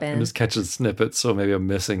doesn't happen. I'm just catching snippets, so maybe I'm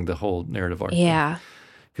missing the whole narrative arc. Yeah.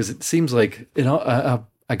 Because it seems like,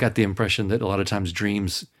 I got the impression that a lot of times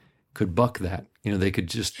dreams could buck that. They could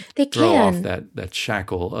just throw off that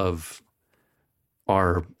shackle of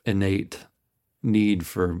our innate need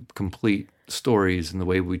for complete stories and the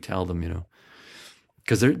way we tell them,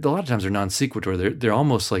 Because a lot of times they're non sequitur. They're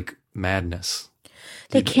almost like madness.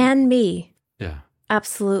 They can be. Yeah.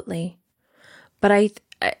 Absolutely. But I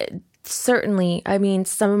certainly,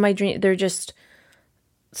 some of my dreams, they're just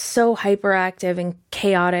so hyperactive and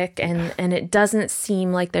chaotic, and it doesn't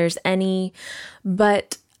seem like there's any,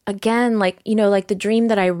 but again, like the dream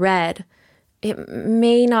that I read, it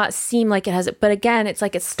may not seem like it has it, but again, it's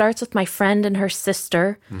like it starts with my friend and her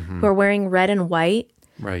sister who are wearing red and white.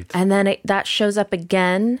 Right. And then that shows up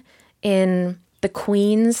again in the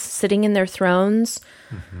queens sitting in their thrones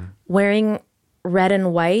wearing red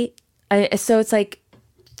and white. So it's like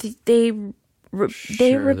they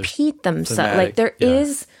repeat themselves. Like there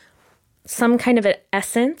is some kind of an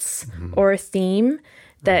essence or a theme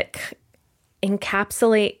that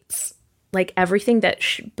encapsulates like everything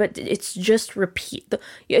but it's just repeat.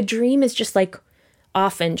 A dream is just like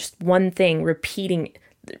often just one thing repeating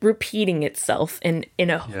itself in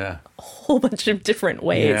a whole bunch of different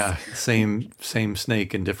ways. Yeah, same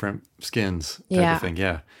snake in different skins type of thing.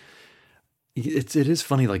 Yeah, it is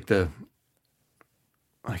funny. Like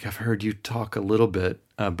I've heard you talk a little bit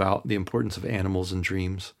about the importance of animals in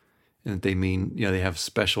dreams, and that they mean they have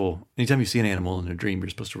special. Anytime you see an animal in a dream, you're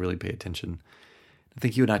supposed to really pay attention. I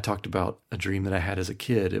think you and I talked about a dream that I had as a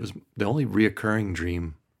kid. It was the only reoccurring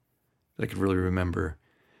dream that I could really remember,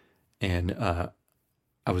 and I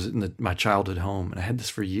was in my childhood home, and I had this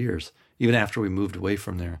for years, even after we moved away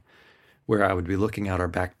from there, where I would be looking out our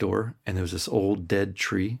back door, and there was this old dead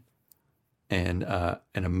tree, and a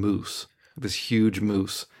moose, this huge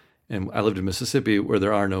moose. And I lived in Mississippi, where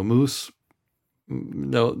there are no moose,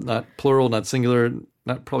 no, not plural, not singular,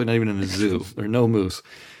 probably not even in a zoo. There are no moose,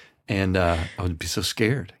 and I would be so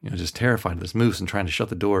scared, just terrified of this moose, and trying to shut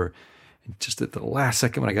the door. And just at the last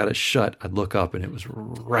second when I got it shut, I'd look up and it was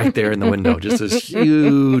right there in the window, just this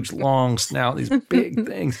huge, long snout, these big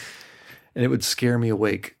things. And it would scare me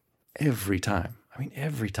awake every time.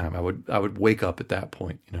 Every time I would wake up at that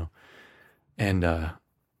point, and, to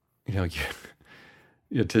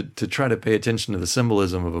try to pay attention to the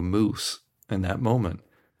symbolism of a moose in that moment,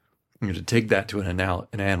 to take that to an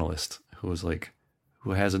analyst who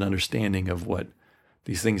has an understanding of what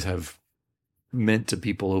these things have meant to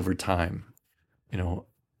people over time, the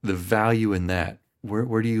value in that,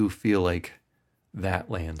 where do you feel like that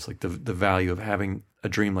lands? Like the value of having a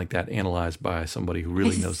dream like that analyzed by somebody who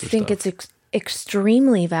really knows their stuff. I think it's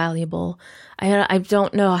extremely valuable. I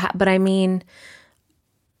don't know how, but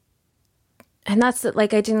and that's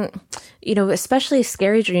like, I didn't, especially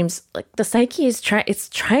scary dreams, like the psyche is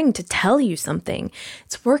trying to tell you something.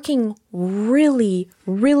 It's working really,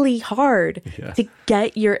 really hard to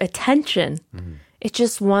get your attention. it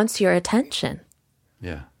just wants your attention.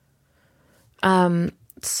 Yeah.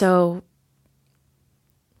 So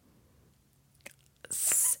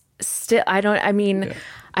still, I don't, I mean, Yeah.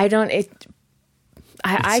 I don't, it,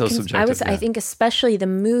 I so can, subjective, I yeah. think especially the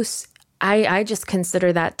moose, I just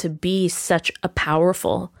consider that to be such a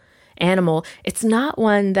powerful animal. It's not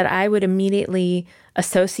one that I would immediately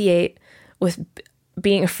associate with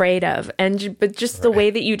being afraid of, but just the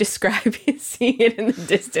way that you describe it, seeing it in the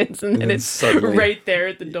distance and then it's suddenly, right there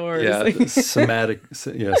at the door. Yeah, It's like,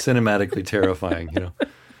 cinematically terrifying,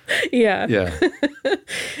 yeah. Yeah.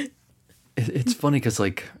 It's funny because,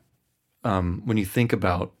 like, when you think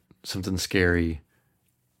about something scary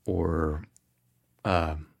or,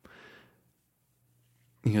 that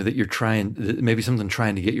you're maybe something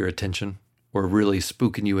trying to get your attention or really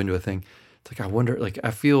spooking you into a thing, it's like, I wonder, like,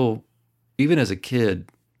 I feel, even as a kid,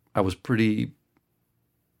 I was pretty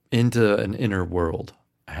into an inner world.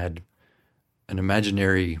 I had an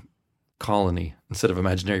imaginary colony instead of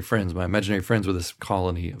imaginary friends. My imaginary friends were this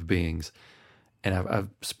colony of beings. And I've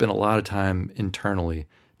spent a lot of time internally.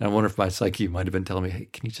 And I wonder if my psyche might have been telling me, hey,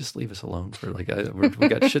 can you just leave us alone for we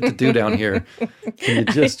got shit to do down here. Can you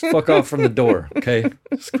just fuck off from the door, okay?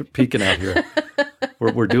 Just quit peeking out here.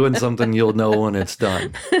 We're doing something you'll know when it's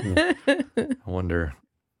done. I wonder,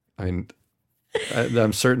 I mean,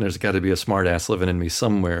 I'm certain there's got to be a smart ass living in me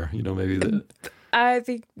somewhere, maybe I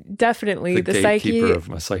think definitely the gatekeeper psyche of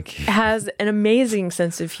my psyche has an amazing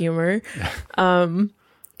sense of humor.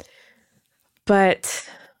 But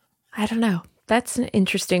I don't know. That's an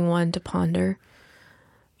interesting one to ponder.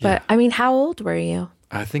 But I mean, how old were you?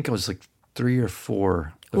 I think I was like 3 or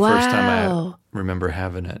 4 the Wow. first time I remember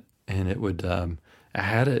having it. And it would, I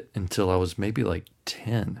had it until I was maybe like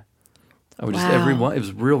 10. I would just, it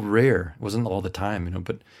was real rare. It wasn't all the time,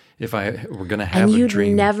 but if I were going to have and a you'd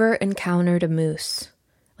dream. never encountered a moose.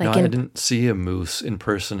 No, I didn't see a moose in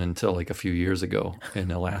person until like a few years ago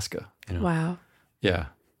in Alaska. Wow. Yeah.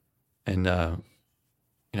 And,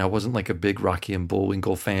 I wasn't like a big Rocky and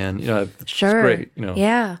Bullwinkle fan. It's Sure. great.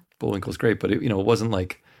 Yeah. Bullwinkle's great, but it wasn't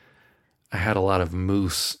like I had a lot of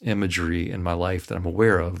moose imagery in my life that I'm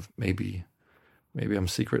aware of. Maybe I'm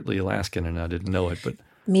secretly Alaskan and I didn't know it, but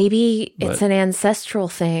maybe it's an ancestral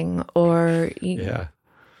thing, or yeah.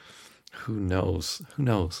 Who knows?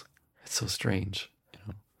 It's so strange.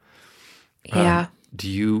 Yeah. Do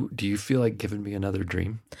you feel like giving me another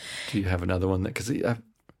dream? Do you have another one because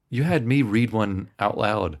you had me read one out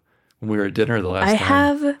loud when we were at dinner the last time. I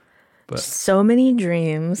have so many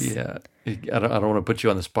dreams. Yeah. I don't want to put you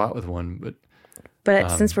on the spot with one,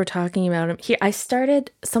 but since we're talking about them, here I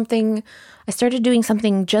started doing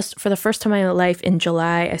something just for the first time in my life in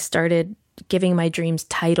July. I started giving my dreams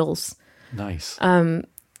titles. Nice.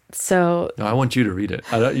 So no, I want you to read it.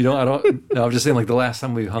 I don't. No, I'm just saying, like the last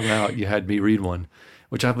time we hung out, you had me read one,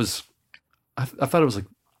 which I thought it was like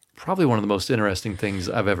probably one of the most interesting things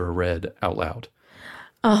I've ever read out loud.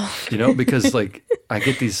 Oh, because like I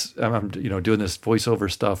get these, I'm doing this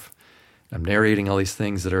voiceover stuff. I'm narrating all these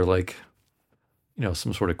things that are like,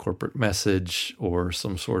 some sort of corporate message or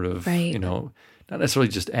some sort of, right. Not necessarily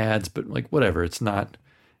just ads, but like whatever. It's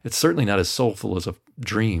certainly not as soulful as a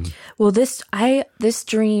dream. Well, this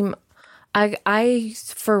dream, it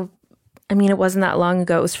wasn't that long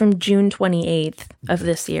ago. It was from June 28th of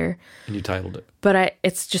this year. And you titled it. But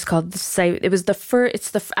it's just called it was the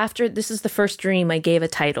first, after this is the first dream I gave a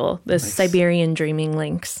title, the Nice. Siberian Dreaming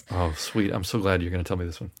Lynx. Oh, sweet. I'm so glad you're going to tell me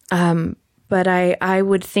this one. But I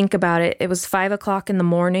would think about it. It was 5:00 in the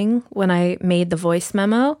morning when I made the voice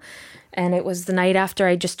memo. And it was the night after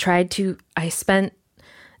I spent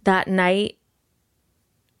that night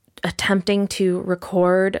attempting to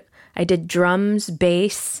record. I did drums,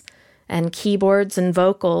 bass, and keyboards and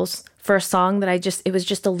vocals for a song that it was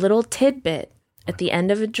just a little tidbit at the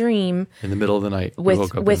end of a dream. In the middle of the night.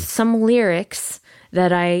 With some lyrics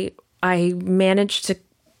that I managed to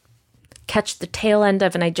catch the tail end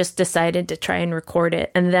of, and I just decided to try and record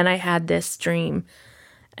it. And then I had this dream.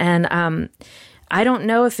 And I don't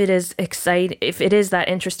know if it is that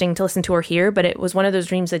interesting to listen to or hear, but it was one of those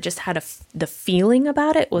dreams that just had the feeling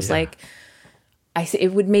about it was like,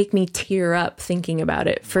 it would make me tear up thinking about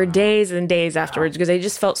it for days and days afterwards, because I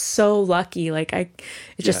just felt so lucky. Like it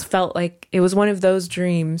just felt like it was one of those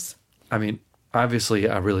dreams. I mean, obviously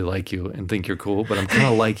I really like you and think you're cool, but I'm kind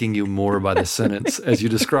of liking you more by the sentence as you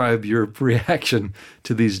describe your reaction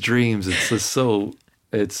to these dreams.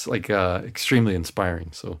 It's like extremely inspiring.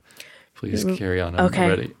 So please carry on. I'm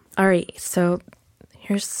ready. All right. So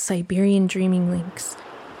here's Siberian Dreaming Lynx.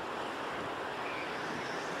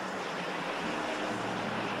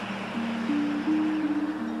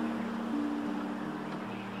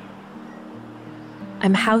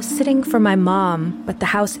 I'm house sitting for my mom, but the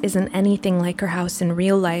house isn't anything like her house in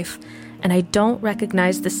real life, and I don't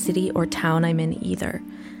recognize the city or town I'm in either.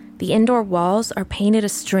 The indoor walls are painted a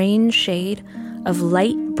strange shade of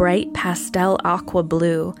light, bright pastel aqua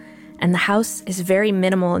blue, and the house is very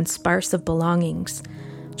minimal and sparse of belongings.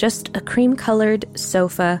 Just a cream-colored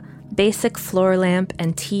sofa, basic floor lamp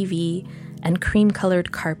and TV, and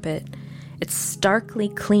cream-colored carpet. It's starkly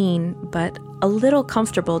clean, but a little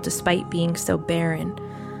comfortable despite being so barren.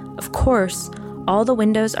 Of course, all the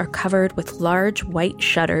windows are covered with large white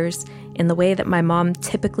shutters in the way that my mom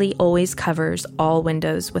typically always covers all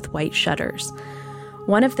windows with white shutters.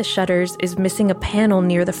 One of the shutters is missing a panel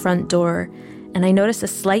near the front door, and I notice a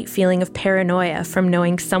slight feeling of paranoia from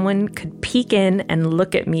knowing someone could peek in and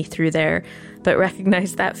look at me through there, but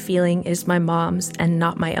recognize that feeling is my mom's and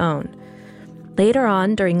not my own. Later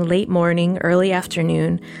on, during late morning, early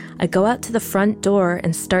afternoon, I go out to the front door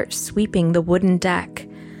and start sweeping the wooden deck.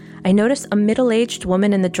 I notice a middle-aged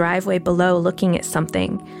woman in the driveway below looking at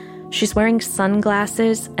something. She's wearing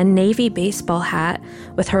sunglasses, a navy baseball hat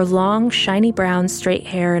with her long, shiny brown straight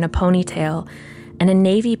hair in a ponytail, and a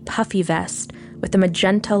navy puffy vest with a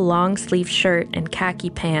magenta long-sleeve shirt and khaki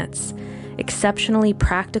pants. Exceptionally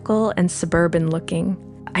practical and suburban looking.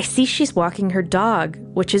 I see she's walking her dog,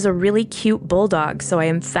 which is a really cute bulldog, so I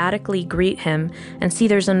emphatically greet him and see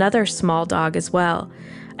there's another small dog as well.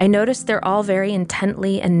 I notice they're all very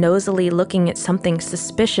intently and nosily looking at something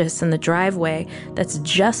suspicious in the driveway that's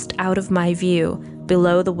just out of my view,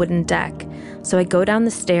 below the wooden deck, so I go down the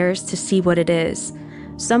stairs to see what it is.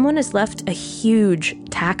 Someone has left a huge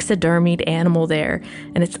taxidermied animal there,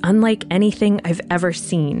 and it's unlike anything I've ever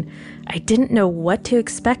seen. I didn't know what to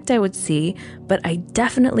expect I would see, but I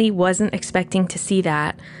definitely wasn't expecting to see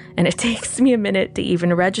that, and it takes me a minute to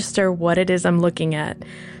even register what it is I'm looking at.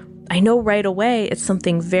 I know right away it's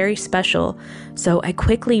something very special, so I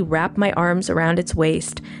quickly wrap my arms around its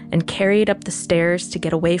waist and carry it up the stairs to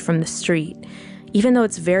get away from the street. Even though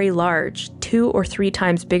it's very large, 2 or 3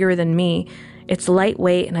 times bigger than me, it's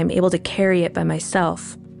lightweight and I'm able to carry it by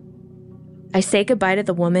myself. I say goodbye to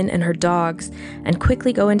the woman and her dogs and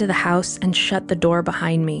quickly go into the house and shut the door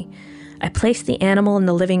behind me. I place the animal in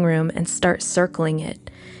the living room and start circling it.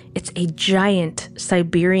 It's a giant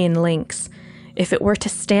Siberian lynx. If it were to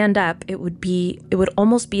stand up, it would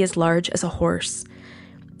almost be as large as a horse.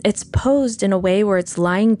 It's posed in a way where it's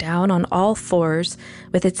lying down on all fours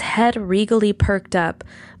with its head regally perked up,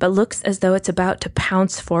 but looks as though it's about to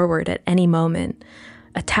pounce forward at any moment.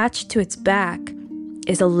 Attached to its back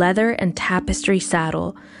is a leather and tapestry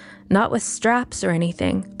saddle, not with straps or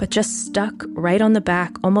anything, but just stuck right on the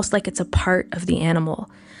back, almost like it's a part of the animal.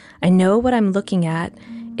 I know what I'm looking at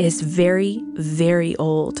is very, very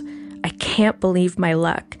old. I can't believe my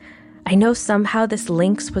luck. I know somehow this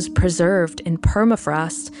lynx was preserved in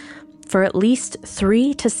permafrost for at least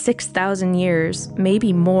 3,000 to 6,000 years,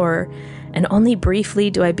 maybe more, and only briefly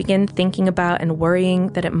do I begin thinking about and worrying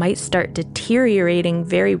that it might start deteriorating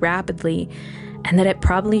very rapidly and that it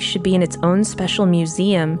probably should be in its own special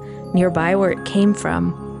museum nearby where it came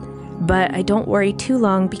from. But I don't worry too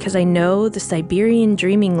long because I know the Siberian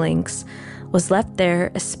dreaming lynx was left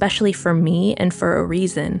there especially for me and for a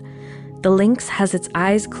reason. The lynx has its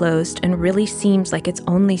eyes closed and really seems like it's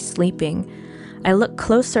only sleeping. I look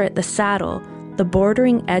closer at the saddle. The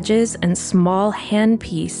bordering edges and small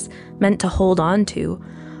handpiece meant to hold on to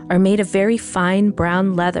are made of very fine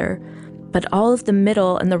brown leather, but all of the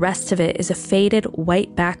middle and the rest of it is a faded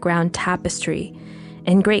white background tapestry.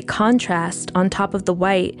 In great contrast, on top of the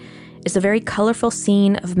white, is a very colorful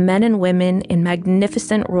scene of men and women in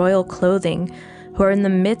magnificent royal clothing who are in the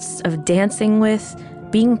midst of dancing with,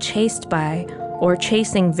 being chased by, or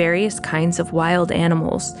chasing various kinds of wild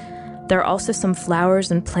animals. There are also some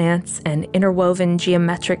flowers and plants and interwoven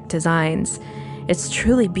geometric designs. It's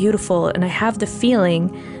truly beautiful, and I have the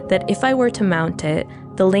feeling that if I were to mount it,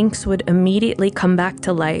 the lynx would immediately come back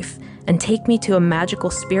to life and take me to a magical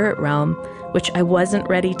spirit realm, which I wasn't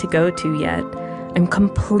ready to go to yet. I'm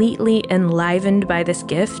completely enlivened by this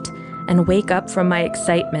gift and wake up from my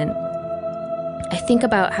excitement. I think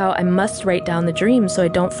about how I must write down the dream so I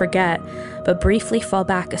don't forget, but briefly fall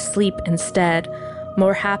back asleep instead.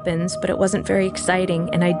 More happens, but it wasn't very exciting,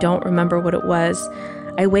 and I don't remember what it was.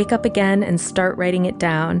 I wake up again and start writing it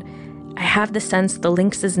down. I have the sense the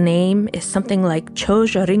lynx's name is something like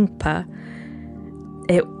Chojaringpa.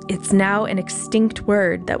 It's now an extinct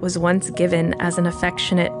word that was once given as an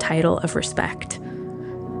affectionate title of respect.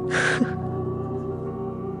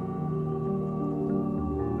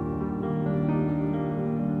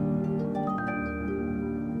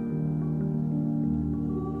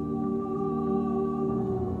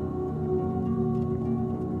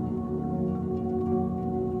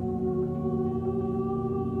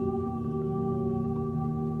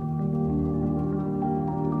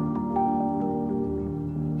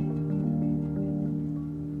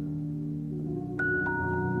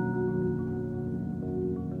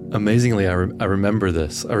 Amazingly, I remember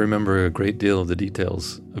this. I remember a great deal of the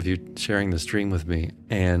details of you sharing this dream with me.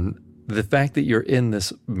 And the fact that you're in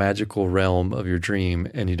this magical realm of your dream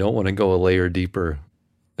and you don't want to go a layer deeper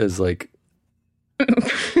is like,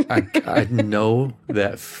 I know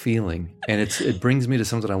that feeling. And it brings me to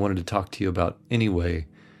something I wanted to talk to you about anyway.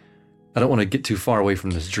 I don't want to get too far away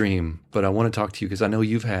from this dream, but I want to talk to you because I know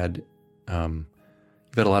you've had a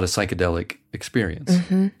lot of psychedelic experience.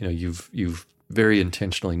 Mm-hmm. You know, you've very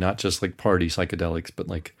intentionally, not just like party psychedelics, but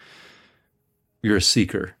like you're a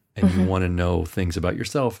seeker and Mm-hmm. you want to know things about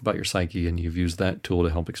yourself, about your psyche, and you've used that tool to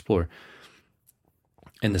help explore.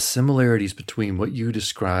 And the similarities between what you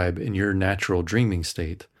describe in your natural dreaming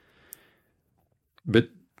state, but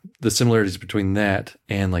the similarities between that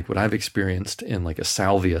and like what I've experienced in like a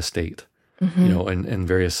salvia state, Mm-hmm. you know, and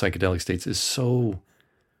various psychedelic states is so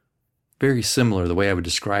very similar, the way I would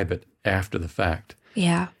describe it after the fact.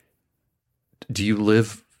 Yeah. Do you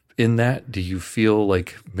live in that? Do you feel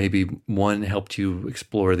like maybe one helped you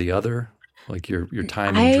explore the other? Like your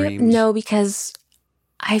time in dreams? No, because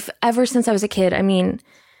ever since I was a kid, I mean,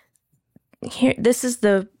 this is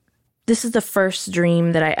the first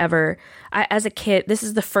dream that as a kid, this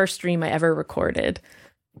is the first dream I ever recorded,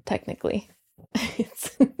 technically.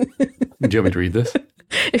 Do you want me to read this?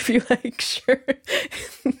 If you like, sure.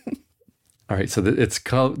 All right, so it's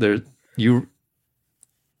called This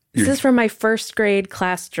is from my first grade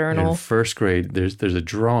class journal. In first grade, there's a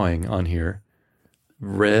drawing on here,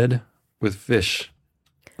 red with fish,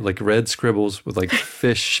 like red scribbles with like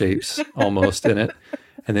fish shapes almost in it,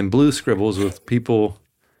 and then blue scribbles with people,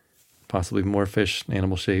 possibly more fish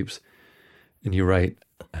animal shapes. And you write,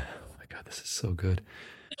 oh my God, this is so good.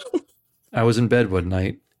 I was in bed one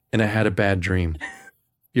night and I had a bad dream.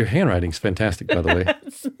 Your handwriting's fantastic, by the way.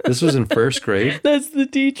 This was in first grade? That's the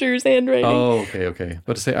teacher's handwriting. Oh, okay.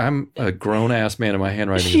 But to say, I'm a grown-ass man and my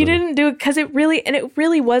handwriting She didn't do it because it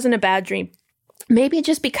really wasn't a bad dream. Maybe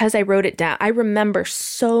just because I wrote it down. I remember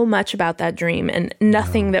so much about that dream and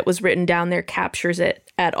nothing that was written down there captures it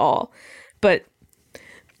at all. But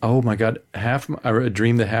oh my God, I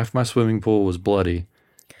dreamed that half my swimming pool was bloody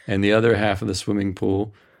and the other half of the swimming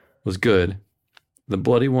pool was good. The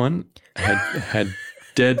bloody one had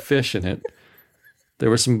dead fish in it. There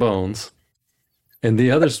were some bones. In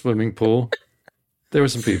the other swimming pool, there were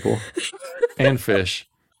some people and fish.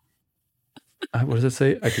 What does it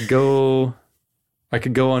say? I could go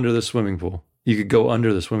under the swimming pool. You could go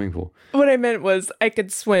under the swimming pool. what I meant was I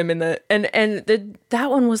could swim in that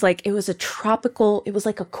one was like, it was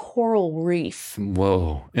like a coral reef.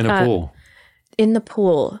 Whoa, in a pool. In the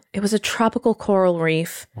pool. It was a tropical coral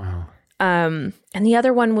reef. Wow. And the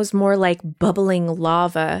other one was more like bubbling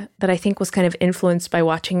lava that I think was kind of influenced by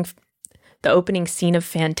watching the opening scene of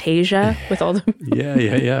Fantasia with all the...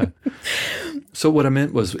 Yeah. So what I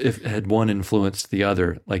meant was if had one influenced the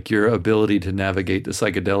other, like your ability to navigate the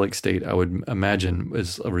psychedelic state, I would imagine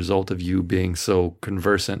was a result of you being so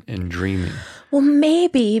conversant in dreaming. Well,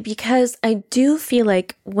 maybe because I do feel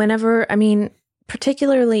like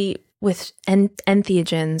particularly with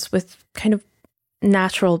entheogens, with kind of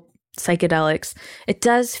natural psychedelics, it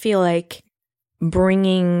does feel like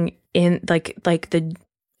bringing in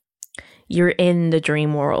you're in the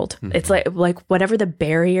dream world. Mm-hmm. It's like whatever the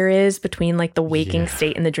barrier is between like the waking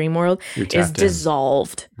state and the dream world is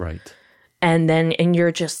dissolved. Right. And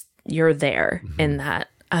you're there in that.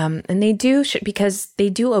 And they do because they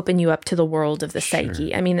do open you up to the world of the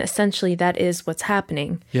psyche. I mean, essentially that is what's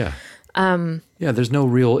happening. Yeah. There's no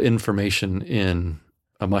real information in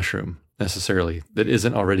a mushroom necessarily that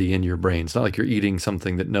isn't already in your brain. It's not like you're eating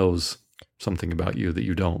something that knows something about you that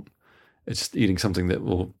you don't. It's eating something that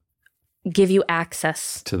will give you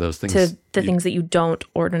access to those things, to the things that you don't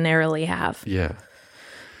ordinarily have. Yeah.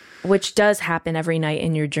 Which does happen every night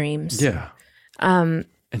in your dreams. Yeah. And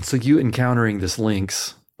so you encountering this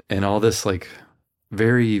lynx and all this like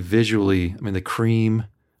very visually, I mean, the cream,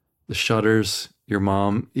 the shutters, your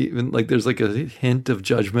mom, even like there's like a hint of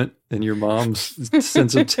judgment in your mom's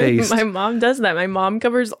sense of taste. My mom does that. My mom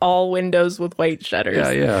covers all windows with white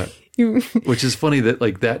shutters. Yeah. Which is funny that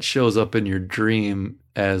like that shows up in your dream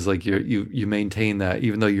as like you maintain that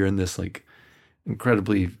even though you're in this like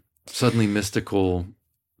incredibly suddenly mystical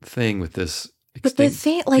thing with this but the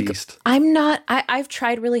thing like beast. I've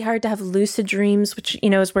tried really hard to have lucid dreams, which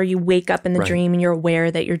is where you wake up in the dream and you're aware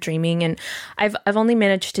that you're dreaming, and I've only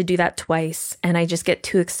managed to do that twice and I just get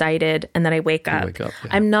too excited and then I wake up.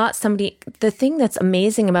 I'm not somebody. The thing that's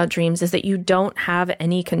amazing about dreams is that you don't have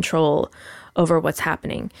any control over what's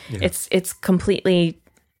happening. It's completely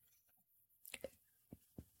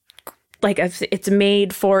like it's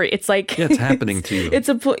made for, it's like, yeah, it's happening to you. It's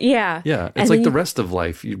yeah. Yeah. It's And like then the rest of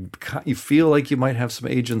life. You feel like you might have some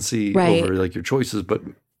agency Right. over like your choices, but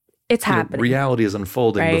it's you know, happening. reality is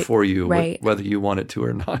unfolding Right. before you, Right. whether you want it to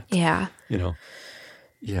or not. Yeah. You know?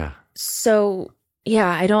 Yeah. So yeah,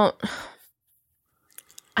 I don't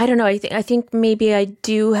know. I think maybe I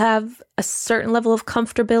do have a certain level of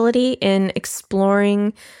comfortability in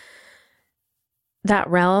exploring that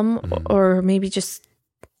realm, or maybe just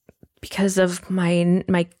because of my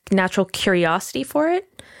natural curiosity for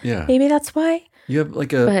it. Yeah. Maybe that's why. You have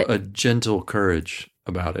like a gentle courage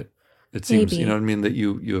about it. It seems, Maybe. you know what I mean, that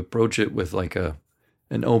you approach it with like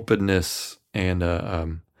an openness and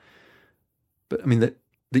but I mean that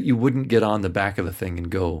you wouldn't get on the back of the thing and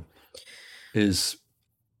go is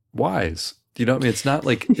wise. You know what I mean? It's not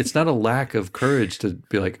like it's not a lack of courage to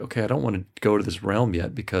be like, okay, I don't want to go to this realm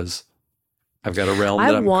yet because I've got a realm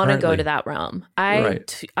that I I'm want to currently... go to that realm.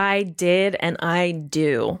 Right. I did and I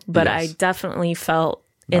do, but I Yes. definitely felt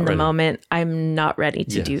Not in the ready. moment I'm not ready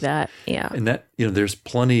to do Yes. that. Yeah. And that, you know, there's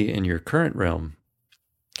plenty in your current realm.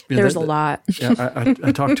 You know, There's a lot. Yeah,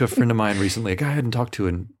 I talked to a friend of mine recently, a guy I hadn't talked to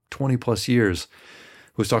in 20 plus years,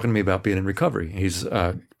 who was talking to me about being in recovery. He's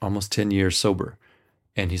almost 10 years sober.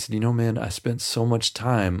 And he said, you know, man, I spent so much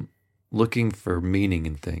time looking for meaning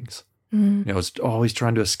in things. You know, I was always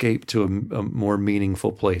trying to escape to a more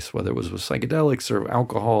meaningful place, whether it was with psychedelics or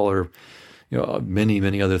alcohol or, you know, many,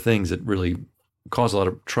 many other things that really caused a lot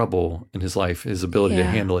of trouble in his life, his ability to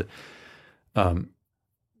Yeah. handle it.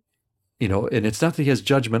 You know, and it's not that he has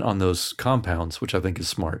judgment on those compounds, which I think is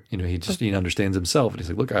smart. You know, he understands himself, and he's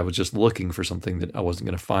like, look, I was just looking for something that I wasn't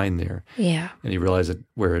going to find there. Yeah. And he realized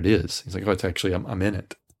where it is. He's like, oh, it's actually, I'm in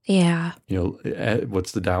it. Yeah. You know,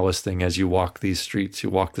 what's the Taoist thing? As you walk these streets,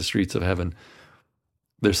 you walk the streets of heaven.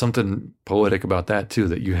 There's something poetic about that too,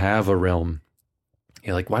 that you have a realm.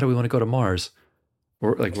 You're like, why do we want to go to Mars?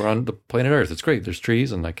 Or like, we're on the planet Earth. It's great. There's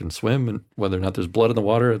trees and I can swim, and whether or not there's blood in the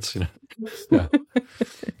water, it's, you know,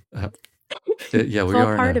 yeah. Yeah, we all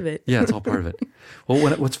are part of it. Yeah, it's all part of it.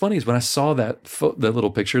 Well, what's funny is when I saw that little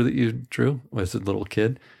picture that you drew as a little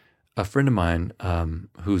kid, a friend of mine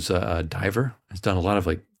who's a diver, has done a lot of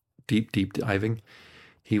like deep diving.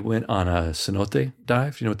 He went on a cenote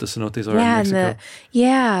dive. You know what the cenotes are in Yeah. Mexico?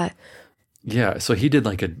 Yeah. Yeah, so he did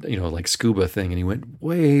like a, you know, like scuba thing, and he went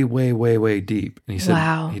way, way, way, way deep. And he said,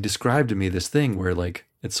 Wow. he described to me this thing where like,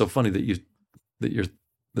 it's so funny that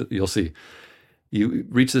you'll see, you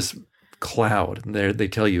reach this cloud, and they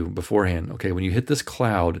tell you beforehand, okay, when you hit this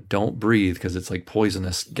cloud, don't breathe because it's like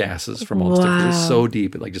poisonous gases from all the stuff. 'Cause it's so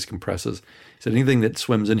deep, it like just compresses. He said anything that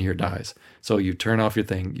swims in here dies. So you turn off your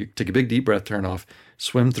thing, you take a big deep breath, turn off,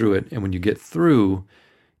 swim through it, and when you get through,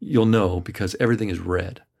 you'll know because everything is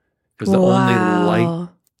red. Because the only light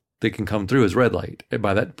that can come through is red light. And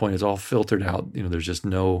by that point, it's all filtered out. You know, there's just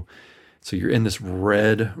no. So you're in this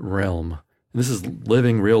red realm. And this is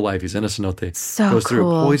living real life. He's in a cenote. So goes through a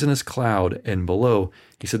cool. poisonous cloud, and below,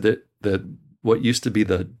 he said that what used to be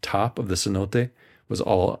the top of the cenote was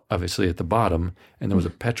all obviously at the bottom, and there was a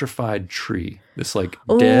petrified tree. This like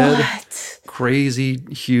dead, What? crazy,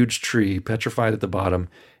 huge tree, petrified at the bottom,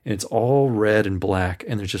 and it's all red and black,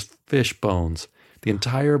 and there's just fish bones. The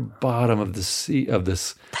entire bottom of the sea of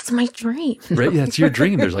this, That's my dream. right? Yeah, it's your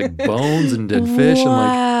dream. There's like bones and dead fish and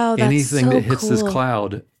Wow, like that's anything so that hits this cool.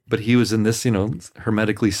 cloud. But he was in this, you know,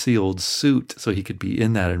 hermetically sealed suit, so he could be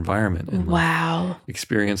in that environment and like, Wow.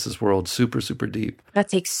 experience this world super, super deep. That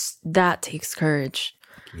takes courage.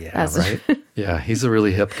 Yeah, That's- right. Yeah, he's a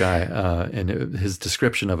really hip guy, and his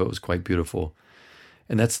description of it was quite beautiful.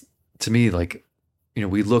 And that's, to me, like, you know,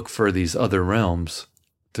 we look for these other realms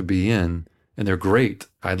to be in, and they're great.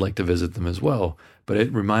 I'd like to visit them as well. But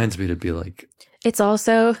it reminds me to be like, It's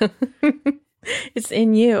also it's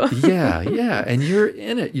in you. yeah, and you're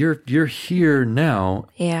in it. You're here now.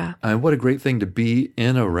 Yeah. And what a great thing to be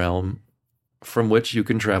in a realm from which you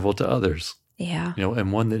can travel to others. Yeah. You know,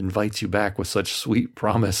 and one that invites you back with such sweet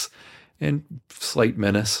promise and slight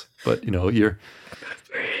menace. But, you know, you're,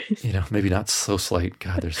 you know, maybe not so slight.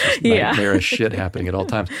 God, there's just Yeah. nightmarish shit happening at all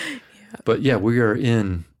times. But yeah, we're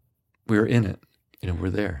in it. You know,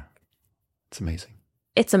 we're there. It's amazing.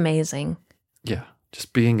 It's amazing. Yeah.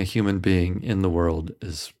 Just being a human being in the world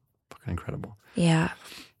is fucking incredible. Yeah.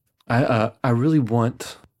 I really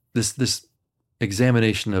want this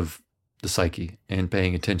examination of the psyche and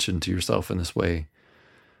paying attention to yourself in this way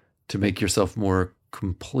to make yourself more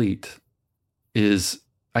complete is,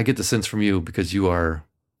 I get the sense from you because you are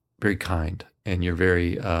very kind and you're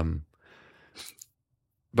very,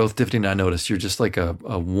 both Tiffany and I noticed you're just like a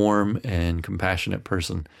warm and compassionate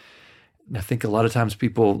person. And I think a lot of times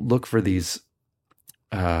people look for these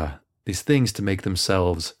these things to make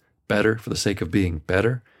themselves better for the sake of being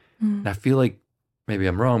better. And I feel like, maybe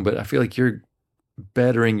I'm wrong, but I feel like you're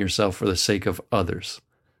bettering yourself for the sake of others.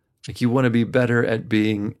 Like you want to be better at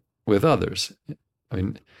being with others. I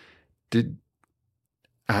mean,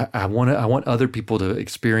 I want other people to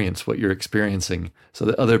experience what you're experiencing so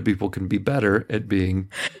that other people can be better at being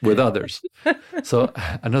with others. So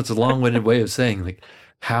I know it's a long-winded way of saying, like,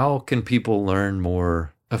 how can people learn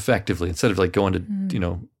more effectively instead of like going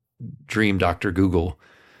to, Dream Doctor Google,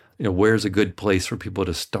 where's a good place for people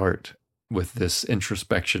to start with this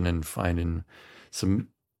introspection and finding some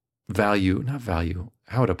not value,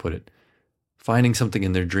 how would I put it? Finding something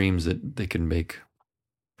in their dreams that they can make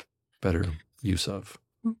better use of.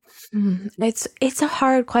 It's a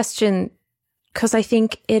hard question because I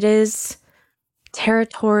think it is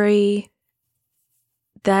territory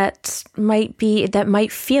that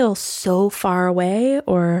might feel so far away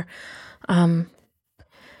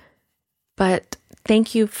but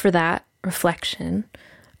thank you for that reflection.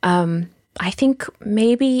 I think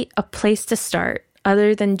maybe a place to start,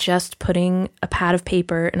 other than just putting a pad of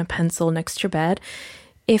paper and a pencil next to your bed,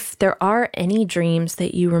 if there are any dreams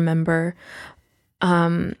that you remember,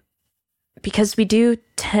 because we do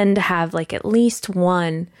tend to have like at least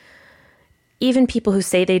one, even people who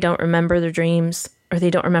say they don't remember their dreams or they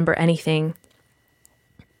don't remember anything,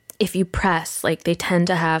 if you press, like they tend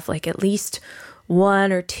to have like at least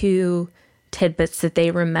one or two tidbits that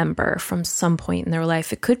they remember from some point in their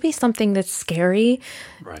life. It could be something that's scary,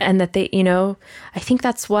 right, and that they, I think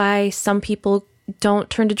that's why some people don't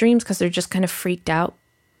turn to dreams, because they're just kind of freaked out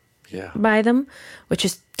by them, which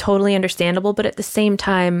is totally understandable. But at the same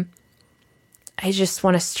time, I just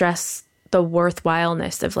want to stress the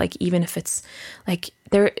worthwhileness of, like, even if it's like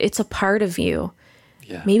it's a part of you,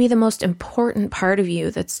 maybe the most important part of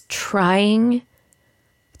you that's trying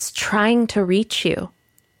to reach you.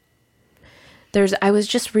 I was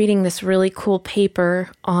just reading this really cool paper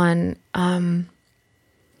on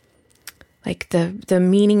like the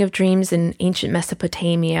meaning of dreams in ancient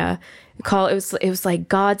Mesopotamia. It was like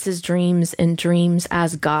gods as dreams and dreams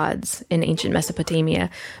as gods in ancient Mesopotamia.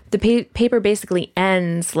 The paper basically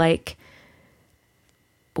ends like,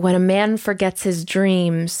 when a man forgets his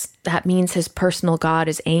dreams, that means his personal god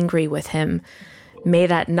is angry with him. May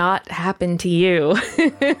that not happen to you.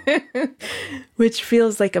 Which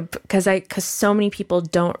feels like because so many people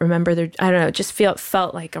don't remember their, I don't know, it just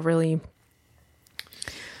felt like a really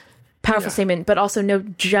powerful statement, but also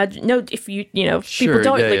if people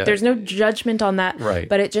don't, there's no judgment on that. Right.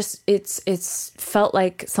 But it's felt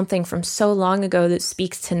like something from so long ago that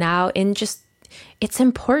speaks to now, and just, it's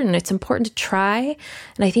important. It's important to try.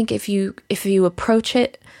 And I think if you approach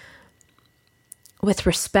it with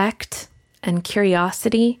respect and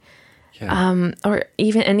curiosity, or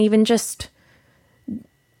even just,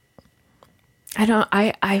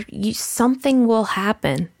 something will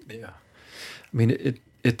happen. Yeah. I mean,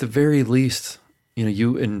 at the very least,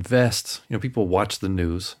 you invest, people watch the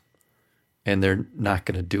news and they're not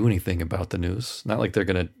going to do anything about the news. Not like they're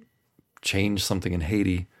going to change something in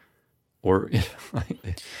Haiti, or,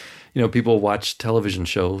 people watch television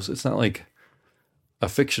shows. It's not like a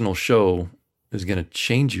fictional show is going to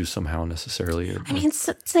change you somehow necessarily. I mean,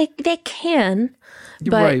 it's like they can.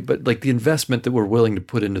 But, right, but like the investment that we're willing to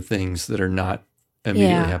put into things that are not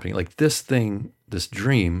immediately happening. Like this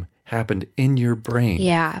dream happened in your brain.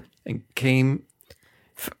 Yeah. And came.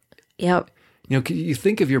 Yep. You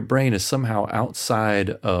think of your brain as somehow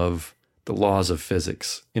outside of the laws of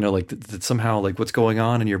physics. Like that somehow, like what's going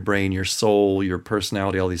on in your brain, your soul, your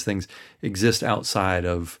personality, all these things exist outside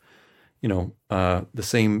of, the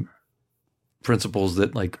same principles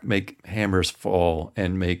that like make hammers fall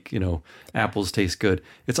and make, apples taste good.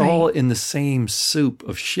 It's all in the same soup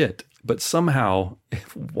of shit. But somehow,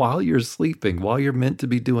 while you're sleeping, while you're meant to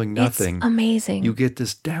be doing nothing, it's amazing. You get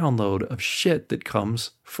this download of shit that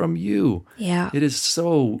comes from you. Yeah. It is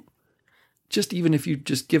so, just even if you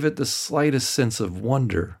just give it the slightest sense of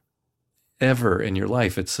wonder ever in your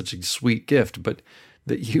life, it's such a sweet gift. But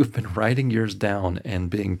that you've been writing yours down and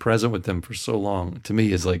being present with them for so long, to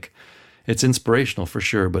me is like, it's inspirational for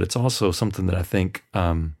sure, but it's also something that I think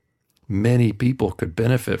many people could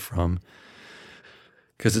benefit from,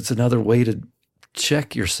 because it's another way to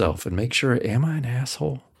check yourself and make sure, am I an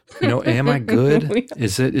asshole? Am I good?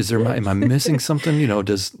 Am I missing something?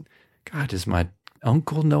 Does my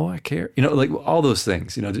uncle know I care? Like all those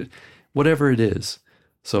things, whatever it is.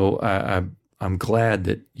 So I'm glad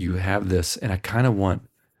that you have this, and I kind of want,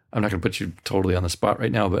 I'm not going to put you totally on the spot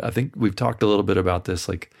right now, but I think we've talked a little bit about this,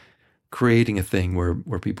 like creating a thing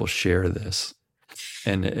where people share this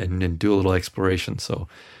and do a little exploration. So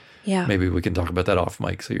Yeah. Maybe we can talk about that off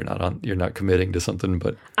mic, so you're not committing to something.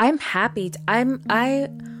 But I'm happy.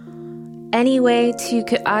 Anyway,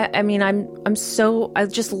 I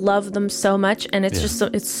just love them so much, and it's just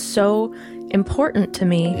it's so important to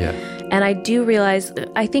me. Yeah. And I do realize,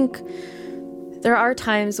 I think there are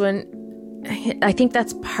times when I think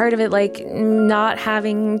that's part of it, like not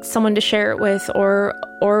having someone to share it with, or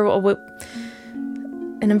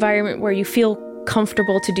an environment where you feel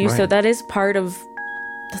comfortable to do so. That's part of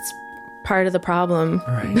the problem.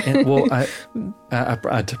 Right. And, well, I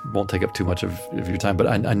won't take up too much of your time, but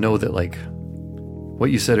I know that, like,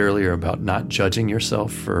 what you said earlier about not judging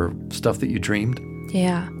yourself for stuff that you dreamed.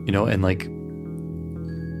 Yeah. You know, and like,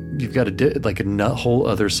 you've got a whole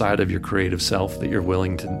other side of your creative self that you're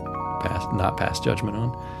willing to not pass judgment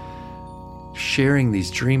on. Sharing these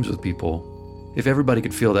dreams with people, if everybody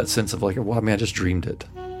could feel that sense of like, well, I mean, I just dreamed it.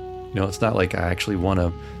 You know, it's not like I actually want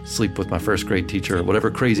to sleep with my first grade teacher or whatever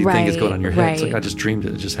crazy thing is going on in your head. It's like, I just dreamed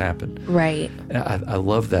it. It just happened. Right. And I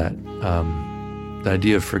love that. The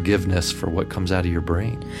idea of forgiveness for what comes out of your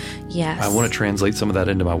brain. Yes. I want to translate some of that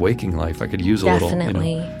into my waking life. I could use a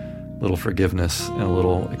little forgiveness and a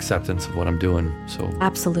little acceptance of what I'm doing. So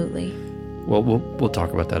absolutely. Well, we'll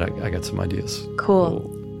talk about that. I got some ideas. Cool.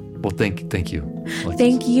 Well, thank you. Alexis.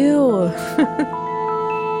 Thank you.